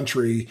running the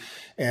country,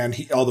 and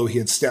although he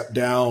had stepped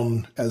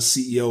down as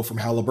CEO from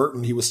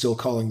Halliburton, he was still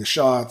calling the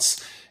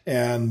shots.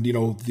 And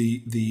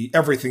the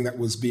everything that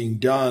was being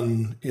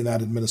done in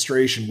that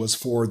administration was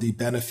for the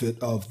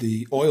benefit of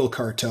the oil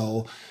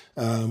cartel,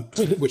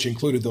 which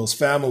included those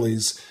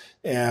families.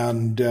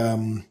 And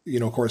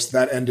of course,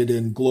 that ended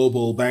in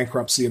global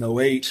bankruptcy in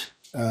 '08.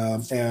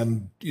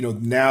 And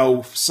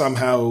now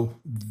somehow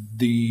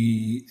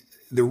the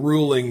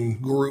ruling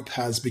group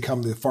has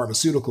become the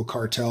pharmaceutical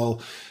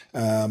cartel,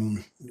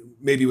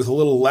 maybe with a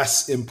little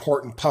less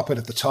important puppet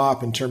at the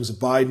top in terms of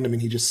Biden. I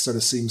mean, he just sort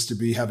of seems to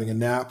be having a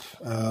nap,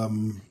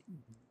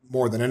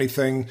 more than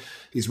anything.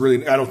 I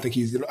don't think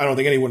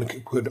anyone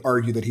could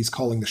argue that he's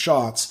calling the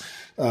shots.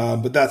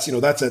 But that's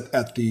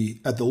at the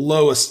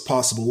lowest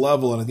possible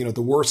level. And, at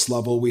the worst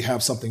level, we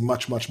have something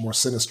much, much more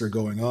sinister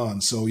going on.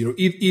 So,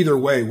 either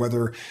way,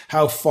 whether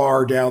how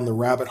far down the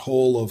rabbit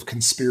hole of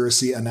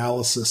conspiracy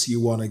analysis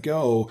you want to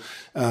go,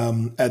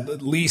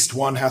 at least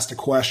one has to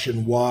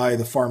question why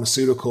the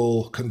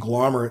pharmaceutical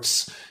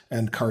conglomerates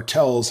and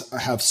cartels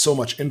have so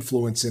much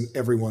influence in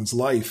everyone's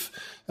life.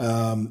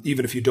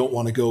 Even if you don't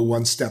want to go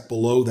one step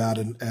below that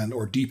and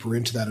or deeper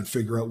into that and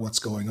figure out what's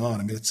going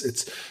on. I mean,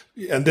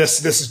 and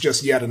this is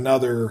just yet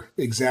another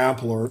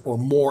example or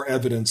more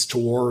evidence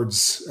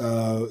towards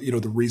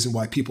the reason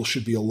why people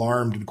should be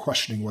alarmed and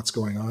questioning what's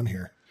going on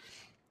here.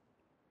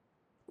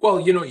 Well,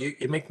 you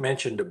make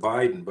mention to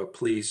Biden, but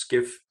please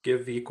give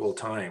equal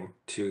time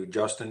to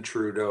Justin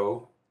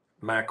Trudeau,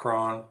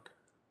 Macron,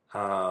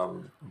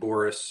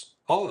 Boris,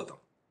 all of them,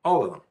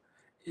 all of them.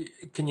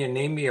 Can you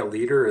name me a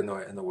leader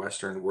in the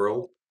Western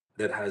world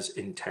that has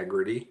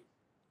integrity,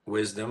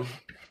 wisdom,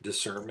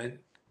 discernment,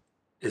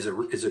 is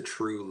a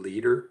true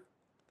leader.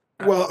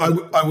 Well, I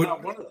would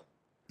Not one of them.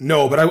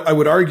 no, but I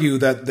would argue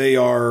that they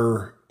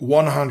are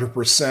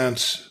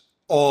 100%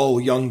 all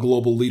young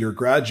global leader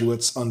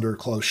graduates under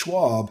Klaus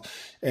Schwab.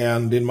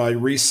 And in my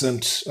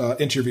recent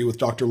interview with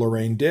Dr.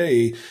 Lorraine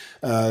Day,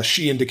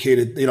 she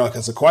indicated,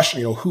 as a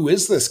question, who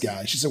is this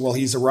guy? She said, well,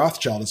 he's a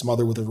Rothschild. His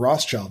mother was a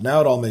Rothschild. Now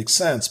it all makes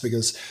sense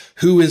because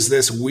who is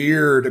this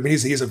weird? I mean,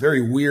 he's a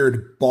very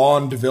weird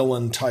Bond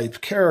villain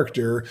type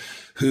character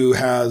who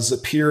has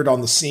appeared on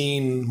the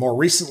scene more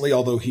recently,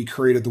 although he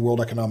created the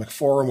World Economic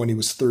Forum when he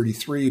was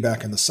 33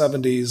 back in the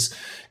 70s.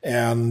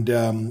 And,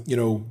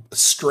 a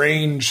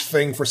strange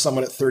thing for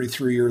someone at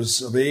 33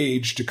 years of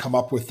age to come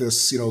up with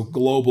this,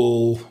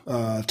 global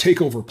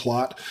takeover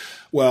plot.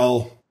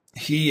 Well,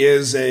 he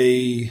is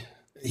a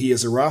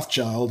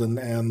Rothschild,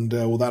 and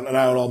well, that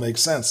now it all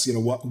makes sense.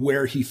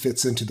 Where he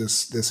fits into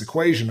this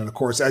equation, and of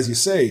course, as you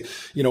say,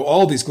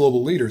 all these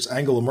global leaders: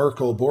 Angela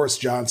Merkel, Boris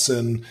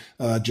Johnson,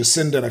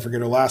 Jacinda, and I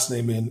forget her last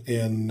name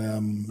in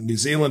New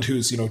Zealand,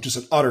 who's just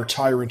an utter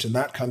tyrant in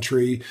that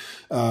country.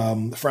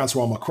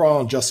 Francois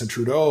Macron, Justin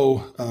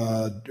Trudeau,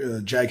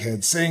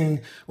 Jaghead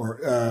Singh, or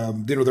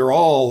they're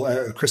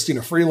all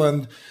Christina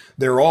Freeland.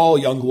 They're all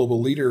young global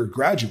leader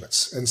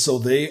graduates, and so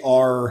they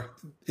are.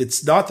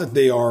 It's not that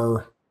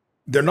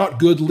they're not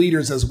good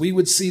leaders as we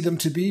would see them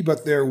to be,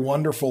 but they're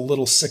wonderful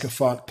little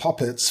sycophant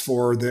puppets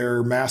for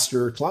their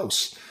master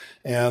Klaus.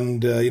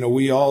 And,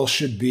 we all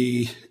should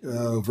be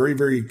very,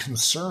 very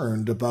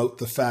concerned about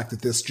the fact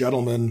that this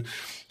gentleman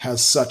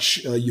has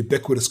such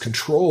ubiquitous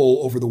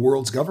control over the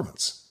world's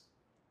governments.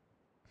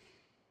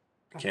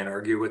 Can't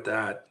argue with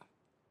that.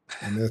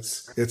 And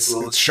it's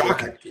Well, it's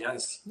shocking. correct.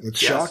 Yes.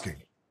 It's Yes. shocking.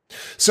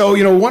 So,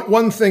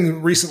 one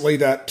thing recently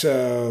that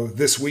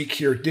this week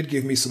here did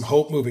give me some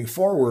hope moving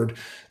forward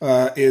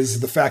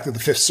is the fact that the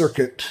Fifth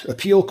Circuit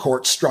Appeal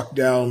Court struck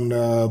down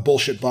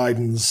bullshit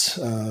Biden's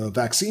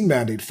vaccine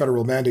mandate,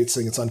 federal mandate,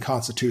 saying it's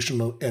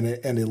unconstitutional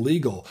and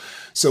illegal.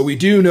 So we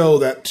do know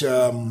that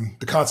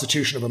the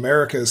Constitution of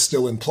America is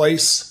still in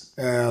place,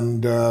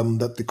 and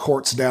that the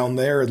courts down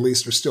there at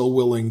least are still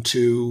willing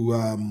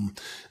to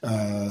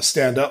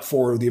stand up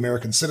for the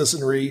American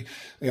citizenry.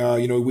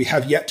 We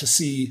have yet to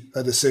see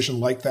a decision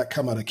like that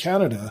come out of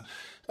Canada.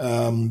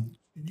 In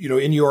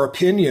your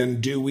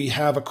opinion, do we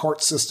have a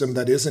court system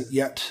that isn't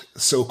yet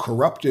so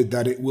corrupted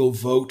that it will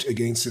vote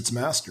against its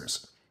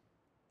masters?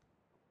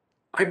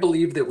 I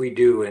believe that we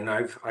do, and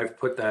I've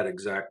put that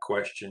exact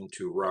question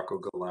to Rocco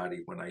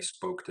Galati when I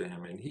spoke to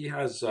him, and he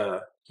has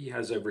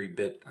every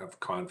bit of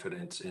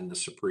confidence in the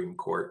Supreme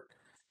Court.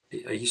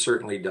 He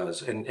certainly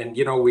does, and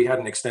we had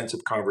an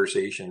extensive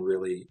conversation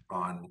really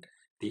on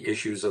the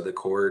issues of the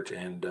court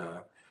and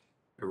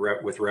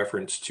with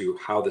reference to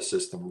how the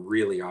system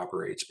really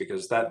operates,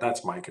 because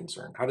that's my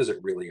concern. How does it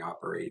really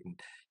operate, and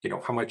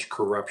how much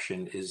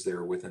corruption is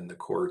there within the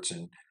courts,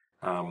 and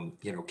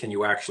can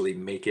you actually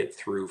make it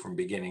through from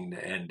beginning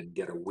to end and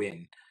get a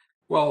win?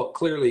 Well,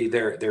 clearly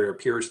there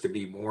appears to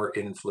be more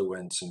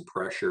influence and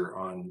pressure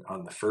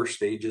on the first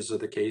stages of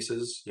the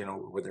cases,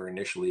 when they're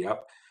initially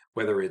up,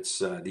 whether it's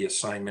the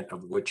assignment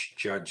of which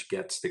judge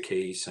gets the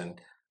case and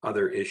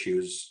other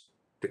issues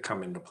that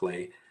come into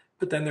play.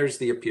 But then there's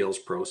the appeals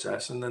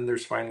process, and then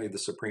there's finally the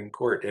Supreme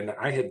Court. And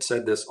I had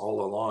said this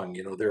all along,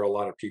 there are a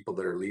lot of people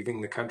that are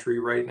leaving the country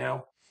right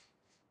now.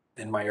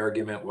 And my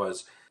argument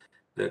was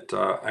that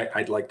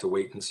I'd like to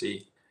wait and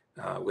see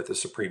with the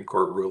Supreme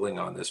Court ruling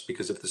on this,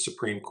 because if the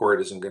Supreme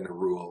Court isn't going to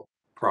rule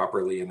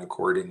properly and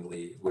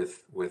accordingly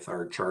with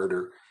our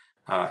charter,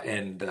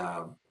 and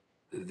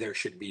there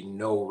should be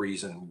no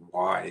reason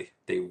why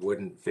they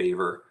wouldn't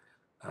favor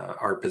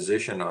our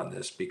position on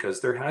this,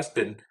 because there has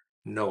been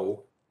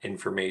no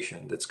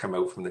information that's come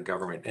out from the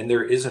government, and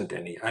there isn't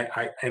any.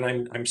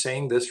 I'm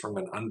saying this from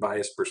an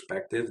unbiased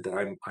perspective,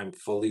 that I'm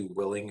fully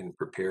willing and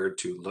prepared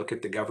to look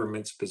at the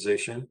government's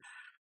position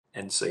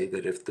and say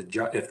that if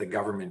the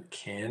government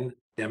can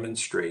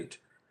demonstrate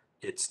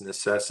its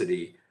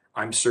necessity,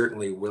 I'm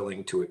certainly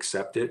willing to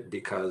accept it,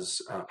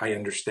 because I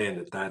understand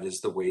that that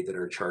is the way that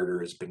our charter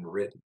has been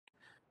written.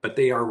 But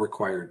they are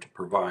required to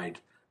provide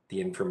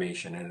the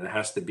information, and it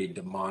has to be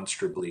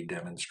demonstrably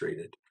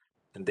demonstrated.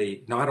 And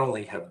they not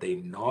only have they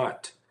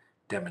not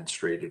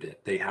demonstrated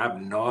it, they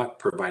have not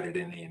provided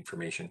any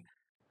information.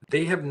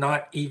 They have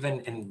not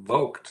even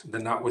invoked the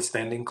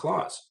notwithstanding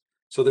clause.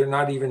 So they're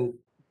not even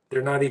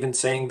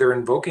saying they're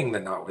invoking the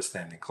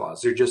notwithstanding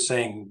clause. They're just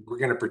saying we're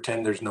going to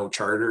pretend there's no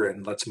charter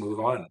and let's move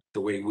on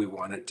the way we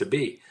want it to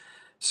be.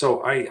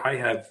 So I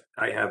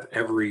have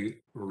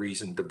every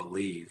reason to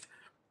believe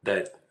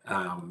that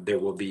there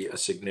will be a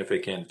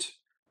significant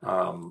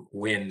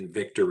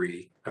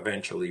victory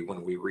eventually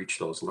when we reach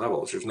those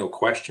levels. There's no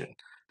question.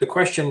 The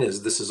question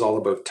is, this is all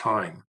about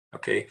time.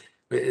 Okay,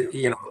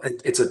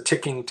 it's a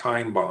ticking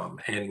time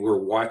bomb, and we're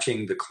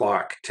watching the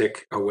clock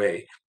tick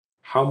away.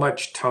 How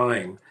much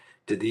time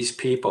do these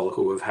people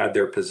who have had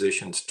their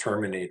positions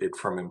terminated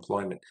from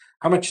employment,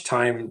 how much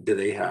time do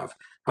they have?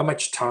 How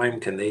much time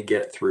can they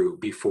get through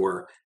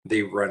before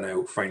they run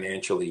out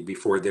financially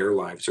before their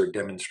lives are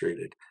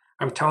demonstrated.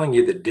 I'm telling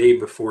you, the day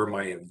before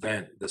my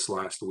event this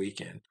last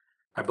weekend,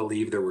 I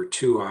believe there were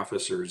two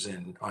officers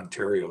in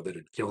Ontario that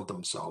had killed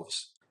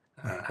themselves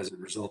as a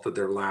result of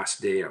their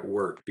last day at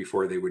work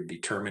before they would be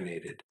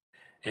terminated.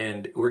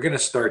 And we're going to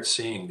start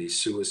seeing these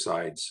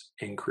suicides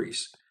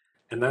increase.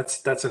 And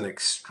that's an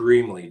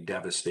extremely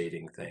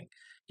devastating thing.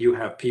 You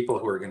have people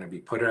who are going to be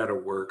put out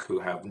of work who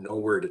have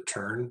nowhere to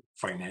turn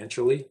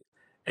financially,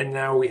 and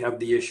now we have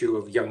the issue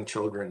of young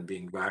children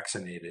being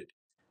vaccinated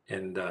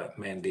and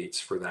mandates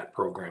for that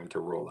program to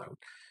roll out.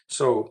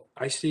 So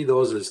I see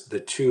those as the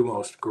two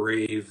most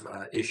grave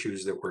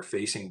issues that we're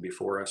facing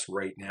before us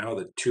right now,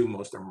 the two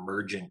most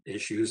emergent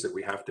issues that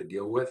we have to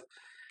deal with.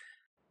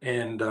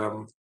 And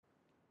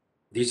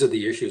these are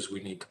the issues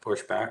we need to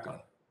push back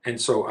on.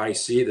 And so I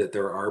see that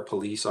there are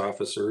police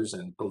officers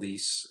and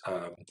police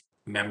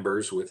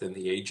members within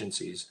the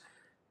agencies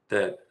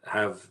that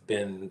have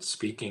been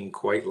speaking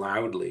quite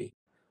loudly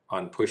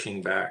on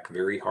pushing back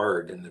very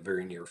hard in the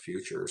very near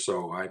future.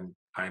 So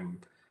I'm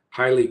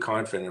highly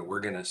confident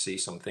we're going to see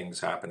some things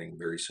happening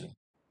very soon.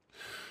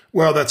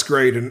 Well, that's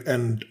great,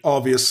 and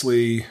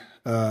obviously,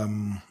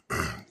 um,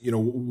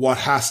 what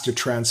has to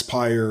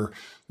transpire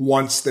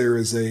once there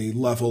is a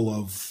level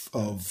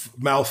of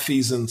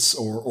malfeasance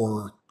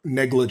or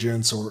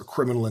negligence or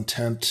criminal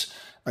intent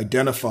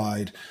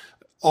identified.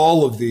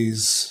 All of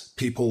these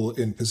people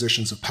in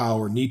positions of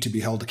power need to be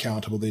held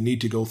accountable. They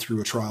need to go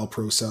through a trial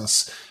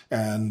process,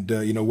 and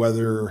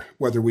whether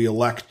we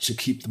elect to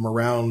keep them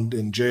around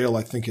in jail,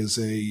 I think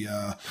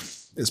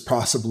is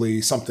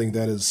possibly something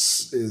that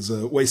is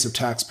a waste of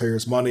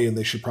taxpayers' money, and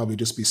they should probably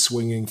just be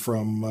swinging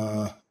from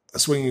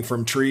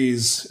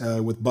trees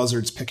with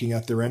buzzards picking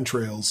at their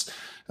entrails,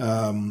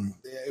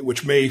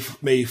 which may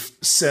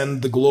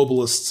send the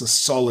globalists a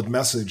solid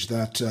message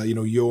that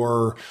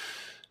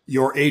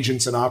your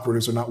agents and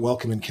operatives are not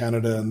welcome in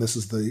Canada, and this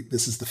is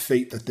the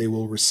fate that they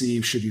will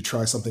receive should you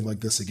try something like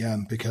this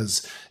again.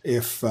 Because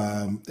if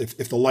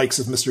the likes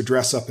of Mr.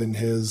 Dressup and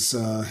his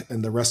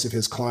and the rest of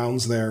his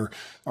clowns there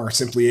are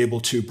simply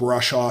able to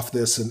brush off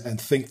this and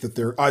think that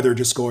they're either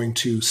just going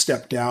to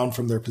step down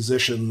from their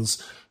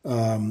positions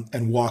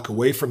and walk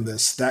away from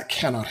this, that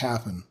cannot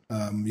happen.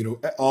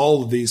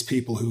 All of these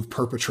people who've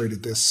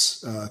perpetrated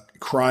this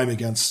crime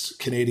against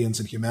Canadians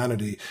and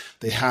humanity,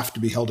 they have to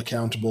be held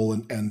accountable.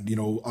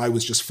 And I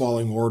was just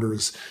following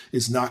orders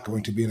is not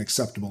going to be an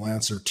acceptable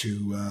answer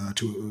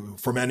to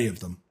from any of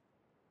them.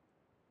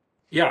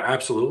 Yeah,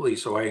 absolutely.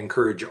 So I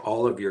encourage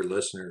all of your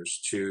listeners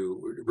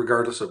to,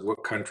 regardless of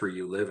what country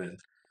you live in,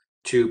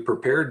 to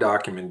prepare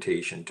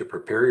documentation, to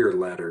prepare your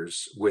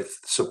letters with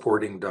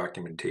supporting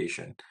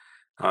documentation,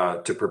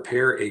 to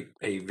prepare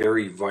a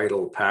very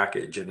vital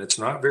package. And it's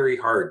not very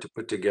hard to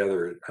put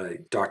together a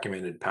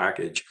documented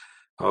package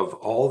of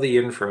all the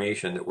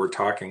information that we're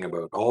talking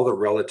about, all the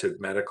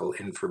relative medical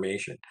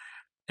information.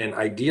 And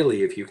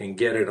ideally, if you can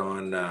get it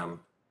on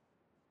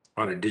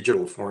a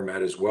digital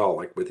format as well,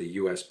 like with a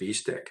USB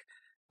stick,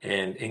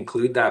 and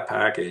include that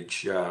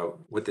package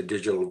with the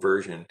digital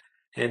version,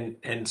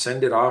 and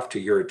send it off to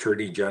your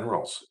attorney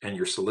generals and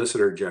your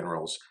solicitor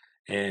generals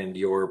and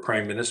your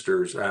prime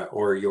ministers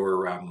or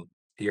your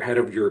head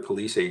of your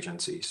police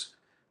agencies,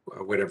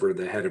 whatever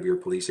the head of your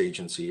police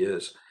agency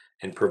is,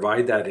 and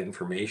provide that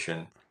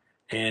information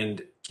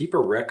and keep a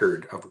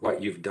record of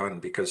what you've done,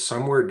 because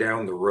somewhere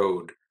down the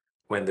road,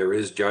 when there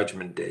is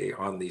judgment day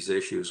on these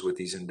issues with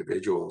these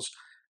individuals,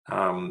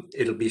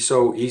 it'll be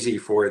so easy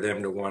for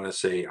them to want to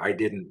say, I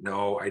didn't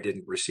know, I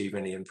didn't receive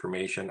any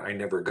information, I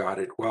never got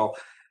it. Well,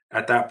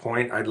 at that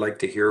point, I'd like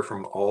to hear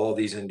from all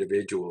these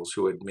individuals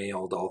who had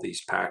mailed all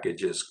these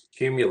packages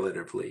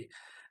cumulatively.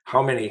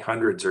 How many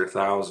hundreds or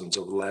thousands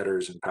of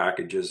letters and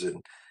packages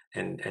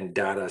and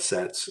data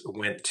sets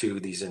went to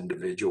these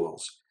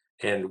individuals?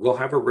 And we'll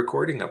have a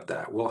recording of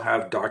that. We'll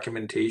have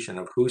documentation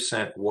of who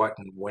sent what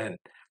and when.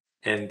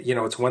 And,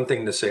 it's one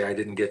thing to say, I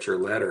didn't get your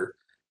letter.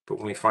 But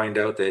when we find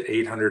out that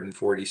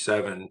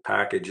 847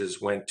 packages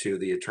went to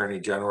the Attorney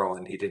General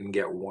and he didn't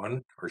get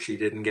one or she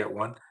didn't get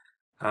one,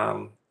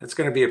 it's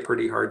going to be a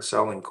pretty hard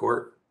sell in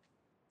court.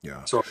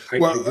 Yeah. So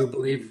Well,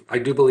 I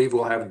do believe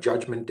we'll have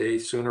Judgment Day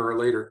sooner or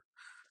later.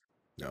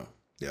 no.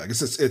 Yeah, I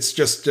guess it's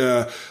just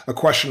a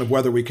question of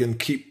whether we can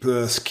keep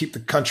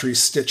the country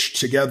stitched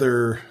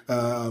together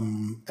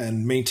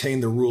and maintain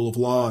the rule of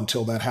law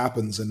until that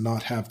happens, and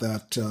not have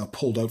that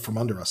pulled out from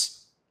under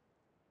us.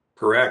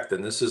 Correct,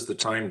 and this is the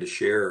time to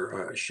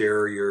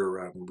share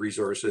your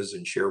resources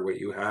and share what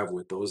you have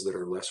with those that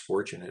are less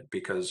fortunate,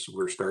 because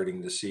we're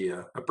starting to see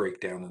a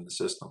breakdown in the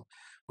system.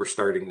 We're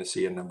starting to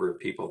see a number of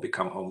people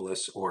become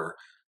homeless or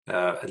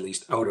at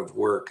least out of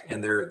work,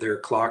 and their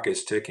clock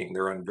is ticking.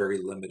 They're on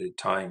very limited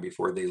time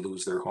before they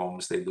lose their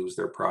homes, they lose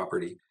their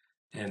property,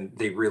 and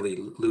they really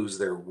lose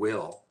their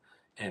will.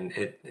 And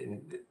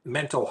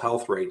mental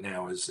health right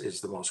now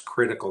is the most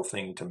critical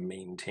thing to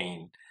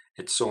maintain.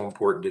 It's so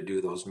important to do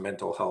those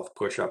mental health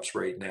push-ups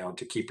right now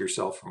to keep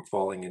yourself from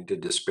falling into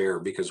despair,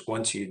 because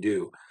once you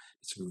do,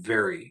 it's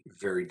very,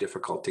 very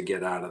difficult to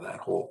get out of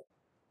that hole.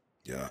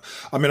 Yeah.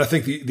 I mean, I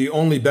think the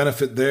only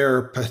benefit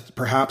there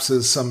perhaps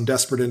is some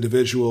desperate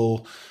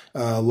individual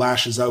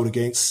lashes out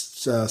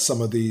against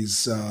some of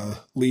these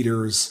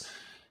leaders,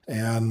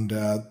 and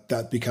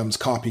that becomes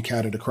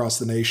copycatted across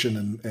the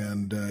nation,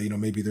 and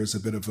maybe there's a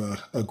bit of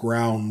a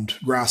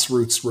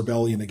grassroots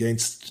rebellion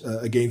against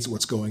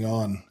what's going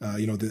on.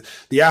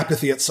 The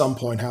apathy at some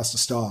point has to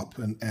stop,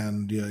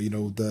 and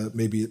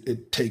maybe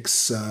it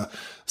takes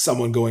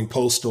someone going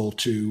postal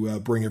to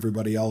bring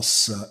everybody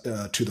else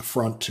to the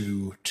front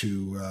to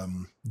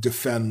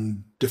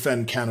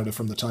defend Canada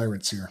from the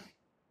tyrants here.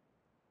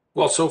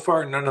 Well, so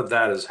far, none of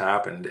that has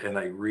happened, and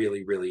I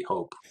really, really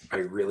hope, I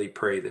really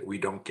pray that we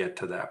don't get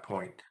to that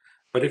point.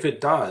 But if it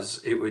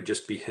does, it would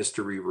just be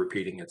history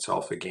repeating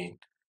itself again,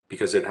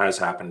 because it has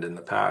happened in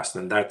the past,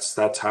 and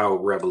that's how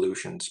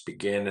revolutions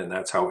begin, and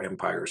that's how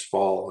empires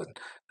fall, and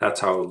that's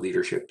how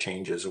leadership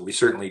changes, and we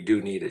certainly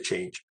do need a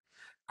change.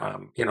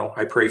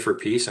 I pray for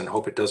peace and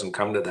hope it doesn't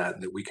come to that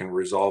and that we can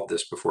resolve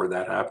this before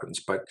that happens.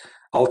 But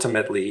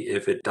ultimately,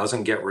 if it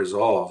doesn't get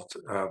resolved,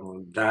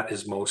 that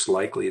is most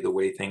likely the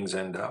way things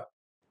end up.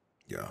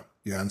 Yeah,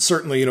 yeah, and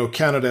certainly,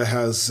 Canada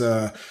has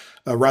a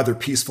rather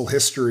peaceful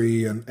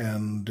history,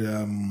 and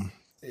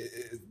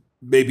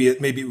maybe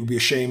it would be a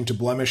shame to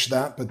blemish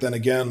that. But then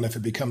again, if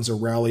it becomes a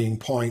rallying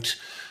point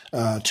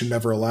to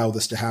never allow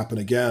this to happen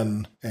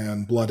again,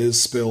 and blood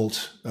is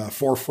spilled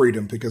for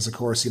freedom, because of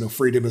course,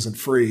 freedom isn't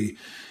free.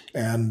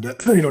 And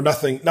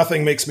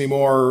nothing makes me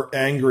more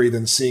angry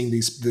than seeing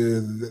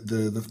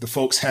the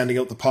folks handing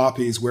out the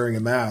poppies wearing a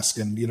mask.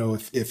 And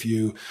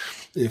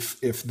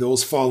if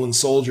those fallen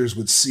soldiers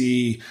would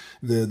see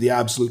the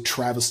absolute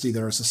travesty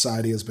that our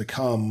society has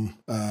become,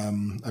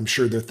 I'm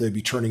sure that they'd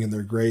be turning in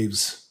their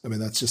graves. I mean,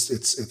 that's just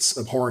it's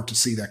abhorrent to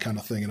see that kind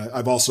of thing. And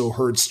I've also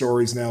heard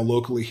stories now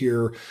locally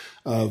here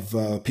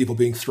of people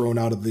being thrown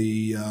out of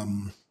the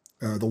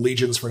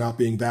legions for not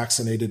being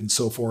vaccinated and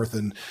so forth.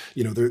 And,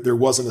 there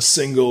wasn't a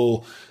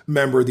single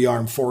member of the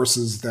armed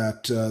forces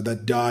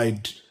that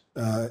died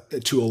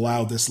to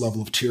allow this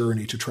level of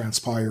tyranny to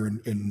transpire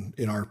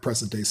in our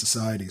present day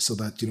society. So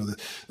that,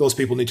 those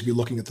people need to be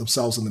looking at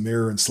themselves in the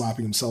mirror and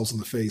slapping themselves in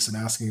the face and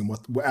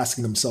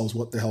asking themselves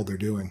what the hell they're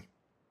doing.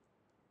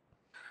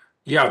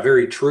 Yeah,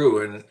 very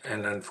true.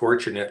 And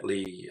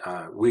unfortunately,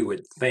 we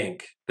would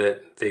think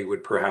that they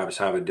would perhaps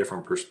have a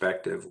different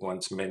perspective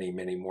once many,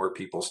 many more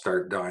people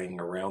start dying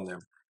around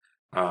them.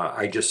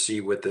 I just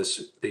see with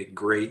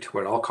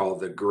what I'll call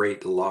the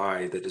great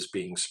lie that is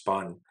being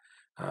spun,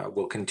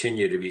 will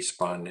continue to be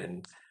spun.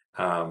 And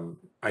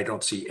I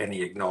don't see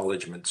any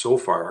acknowledgement so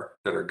far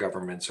that our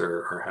governments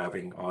are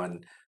having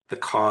on the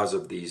cause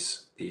of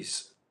these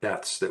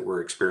deaths that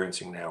we're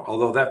experiencing now.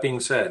 Although that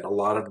being said, a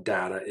lot of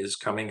data is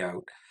coming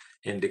out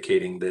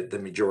indicating that the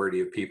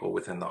majority of people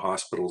within the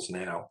hospitals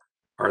now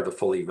are the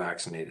fully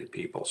vaccinated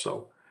people.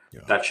 So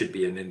Yeah. that should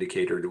be an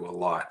indicator to a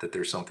lot that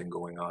there's something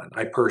going on.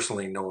 I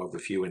personally know of a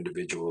few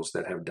individuals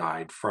that have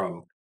died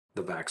from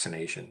the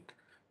vaccination.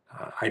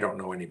 I don't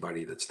know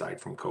anybody that's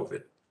died from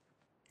COVID.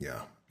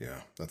 Yeah,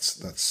 yeah,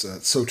 that's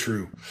so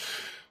true.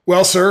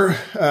 Well, sir,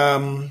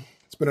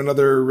 it's been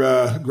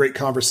another great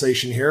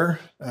conversation here.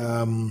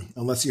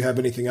 Unless you have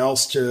anything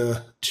else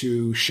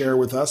to share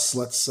with us,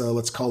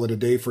 let's call it a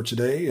day for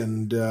today,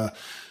 and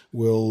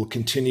we'll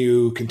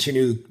continue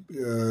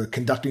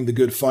conducting the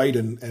good fight,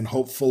 and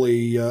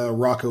hopefully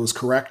Rocco's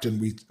correct, and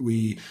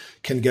we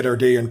can get our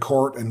day in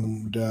court,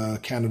 and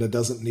Canada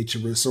doesn't need to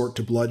resort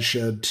to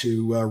bloodshed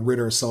to rid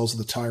ourselves of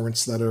the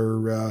tyrants that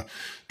are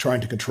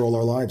trying to control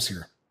our lives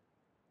here.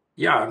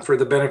 Yeah, and for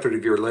the benefit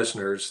of your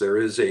listeners, there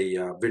is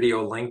a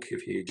video link.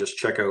 If you just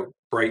check out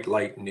Bright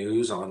Light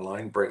News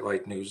online, Bright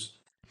Light News,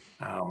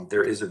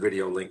 there is a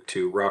video link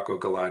to Rocco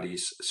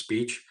Galati's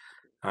speech.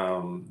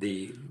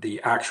 The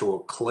actual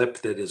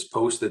clip that is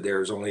posted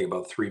there is only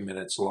about 3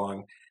 minutes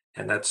long,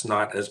 and that's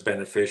not as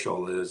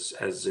beneficial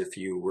as if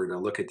you were to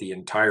look at the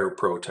entire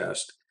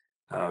protest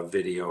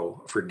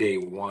video for day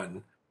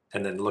one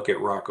and then look at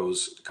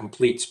Rocco's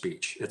complete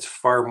speech. It's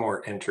far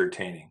more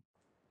entertaining.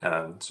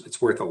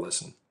 It's worth a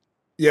listen.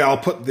 Yeah, I'll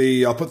put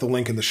the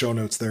link in the show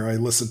notes there. I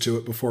listened to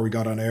it before we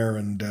got on air,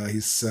 and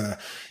he's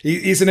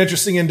an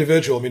interesting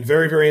individual. I mean,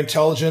 very, very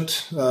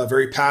intelligent,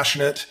 very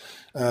passionate,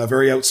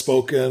 very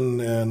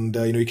outspoken, and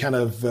he kind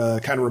of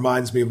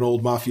reminds me of an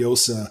old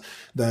mafiosa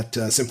that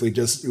simply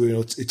just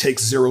it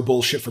takes zero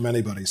bullshit from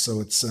anybody.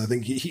 So I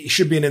think he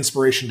should be an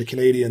inspiration to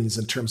Canadians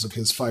in terms of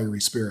his fiery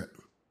spirit.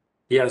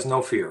 He has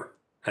no fear,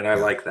 and I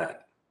like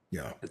that.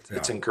 Yeah,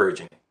 it's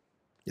encouraging.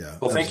 Yeah.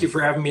 Well, thank you for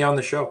having me on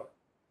the show.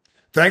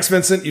 Thanks,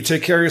 Vincent. You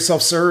take care of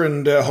yourself, sir,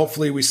 and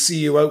hopefully we see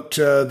you out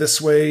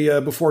this way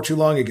before too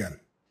long again.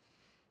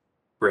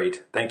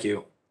 Great. Thank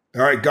you.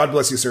 All right. God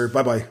bless you, sir.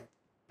 Bye-bye.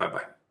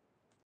 Bye-bye.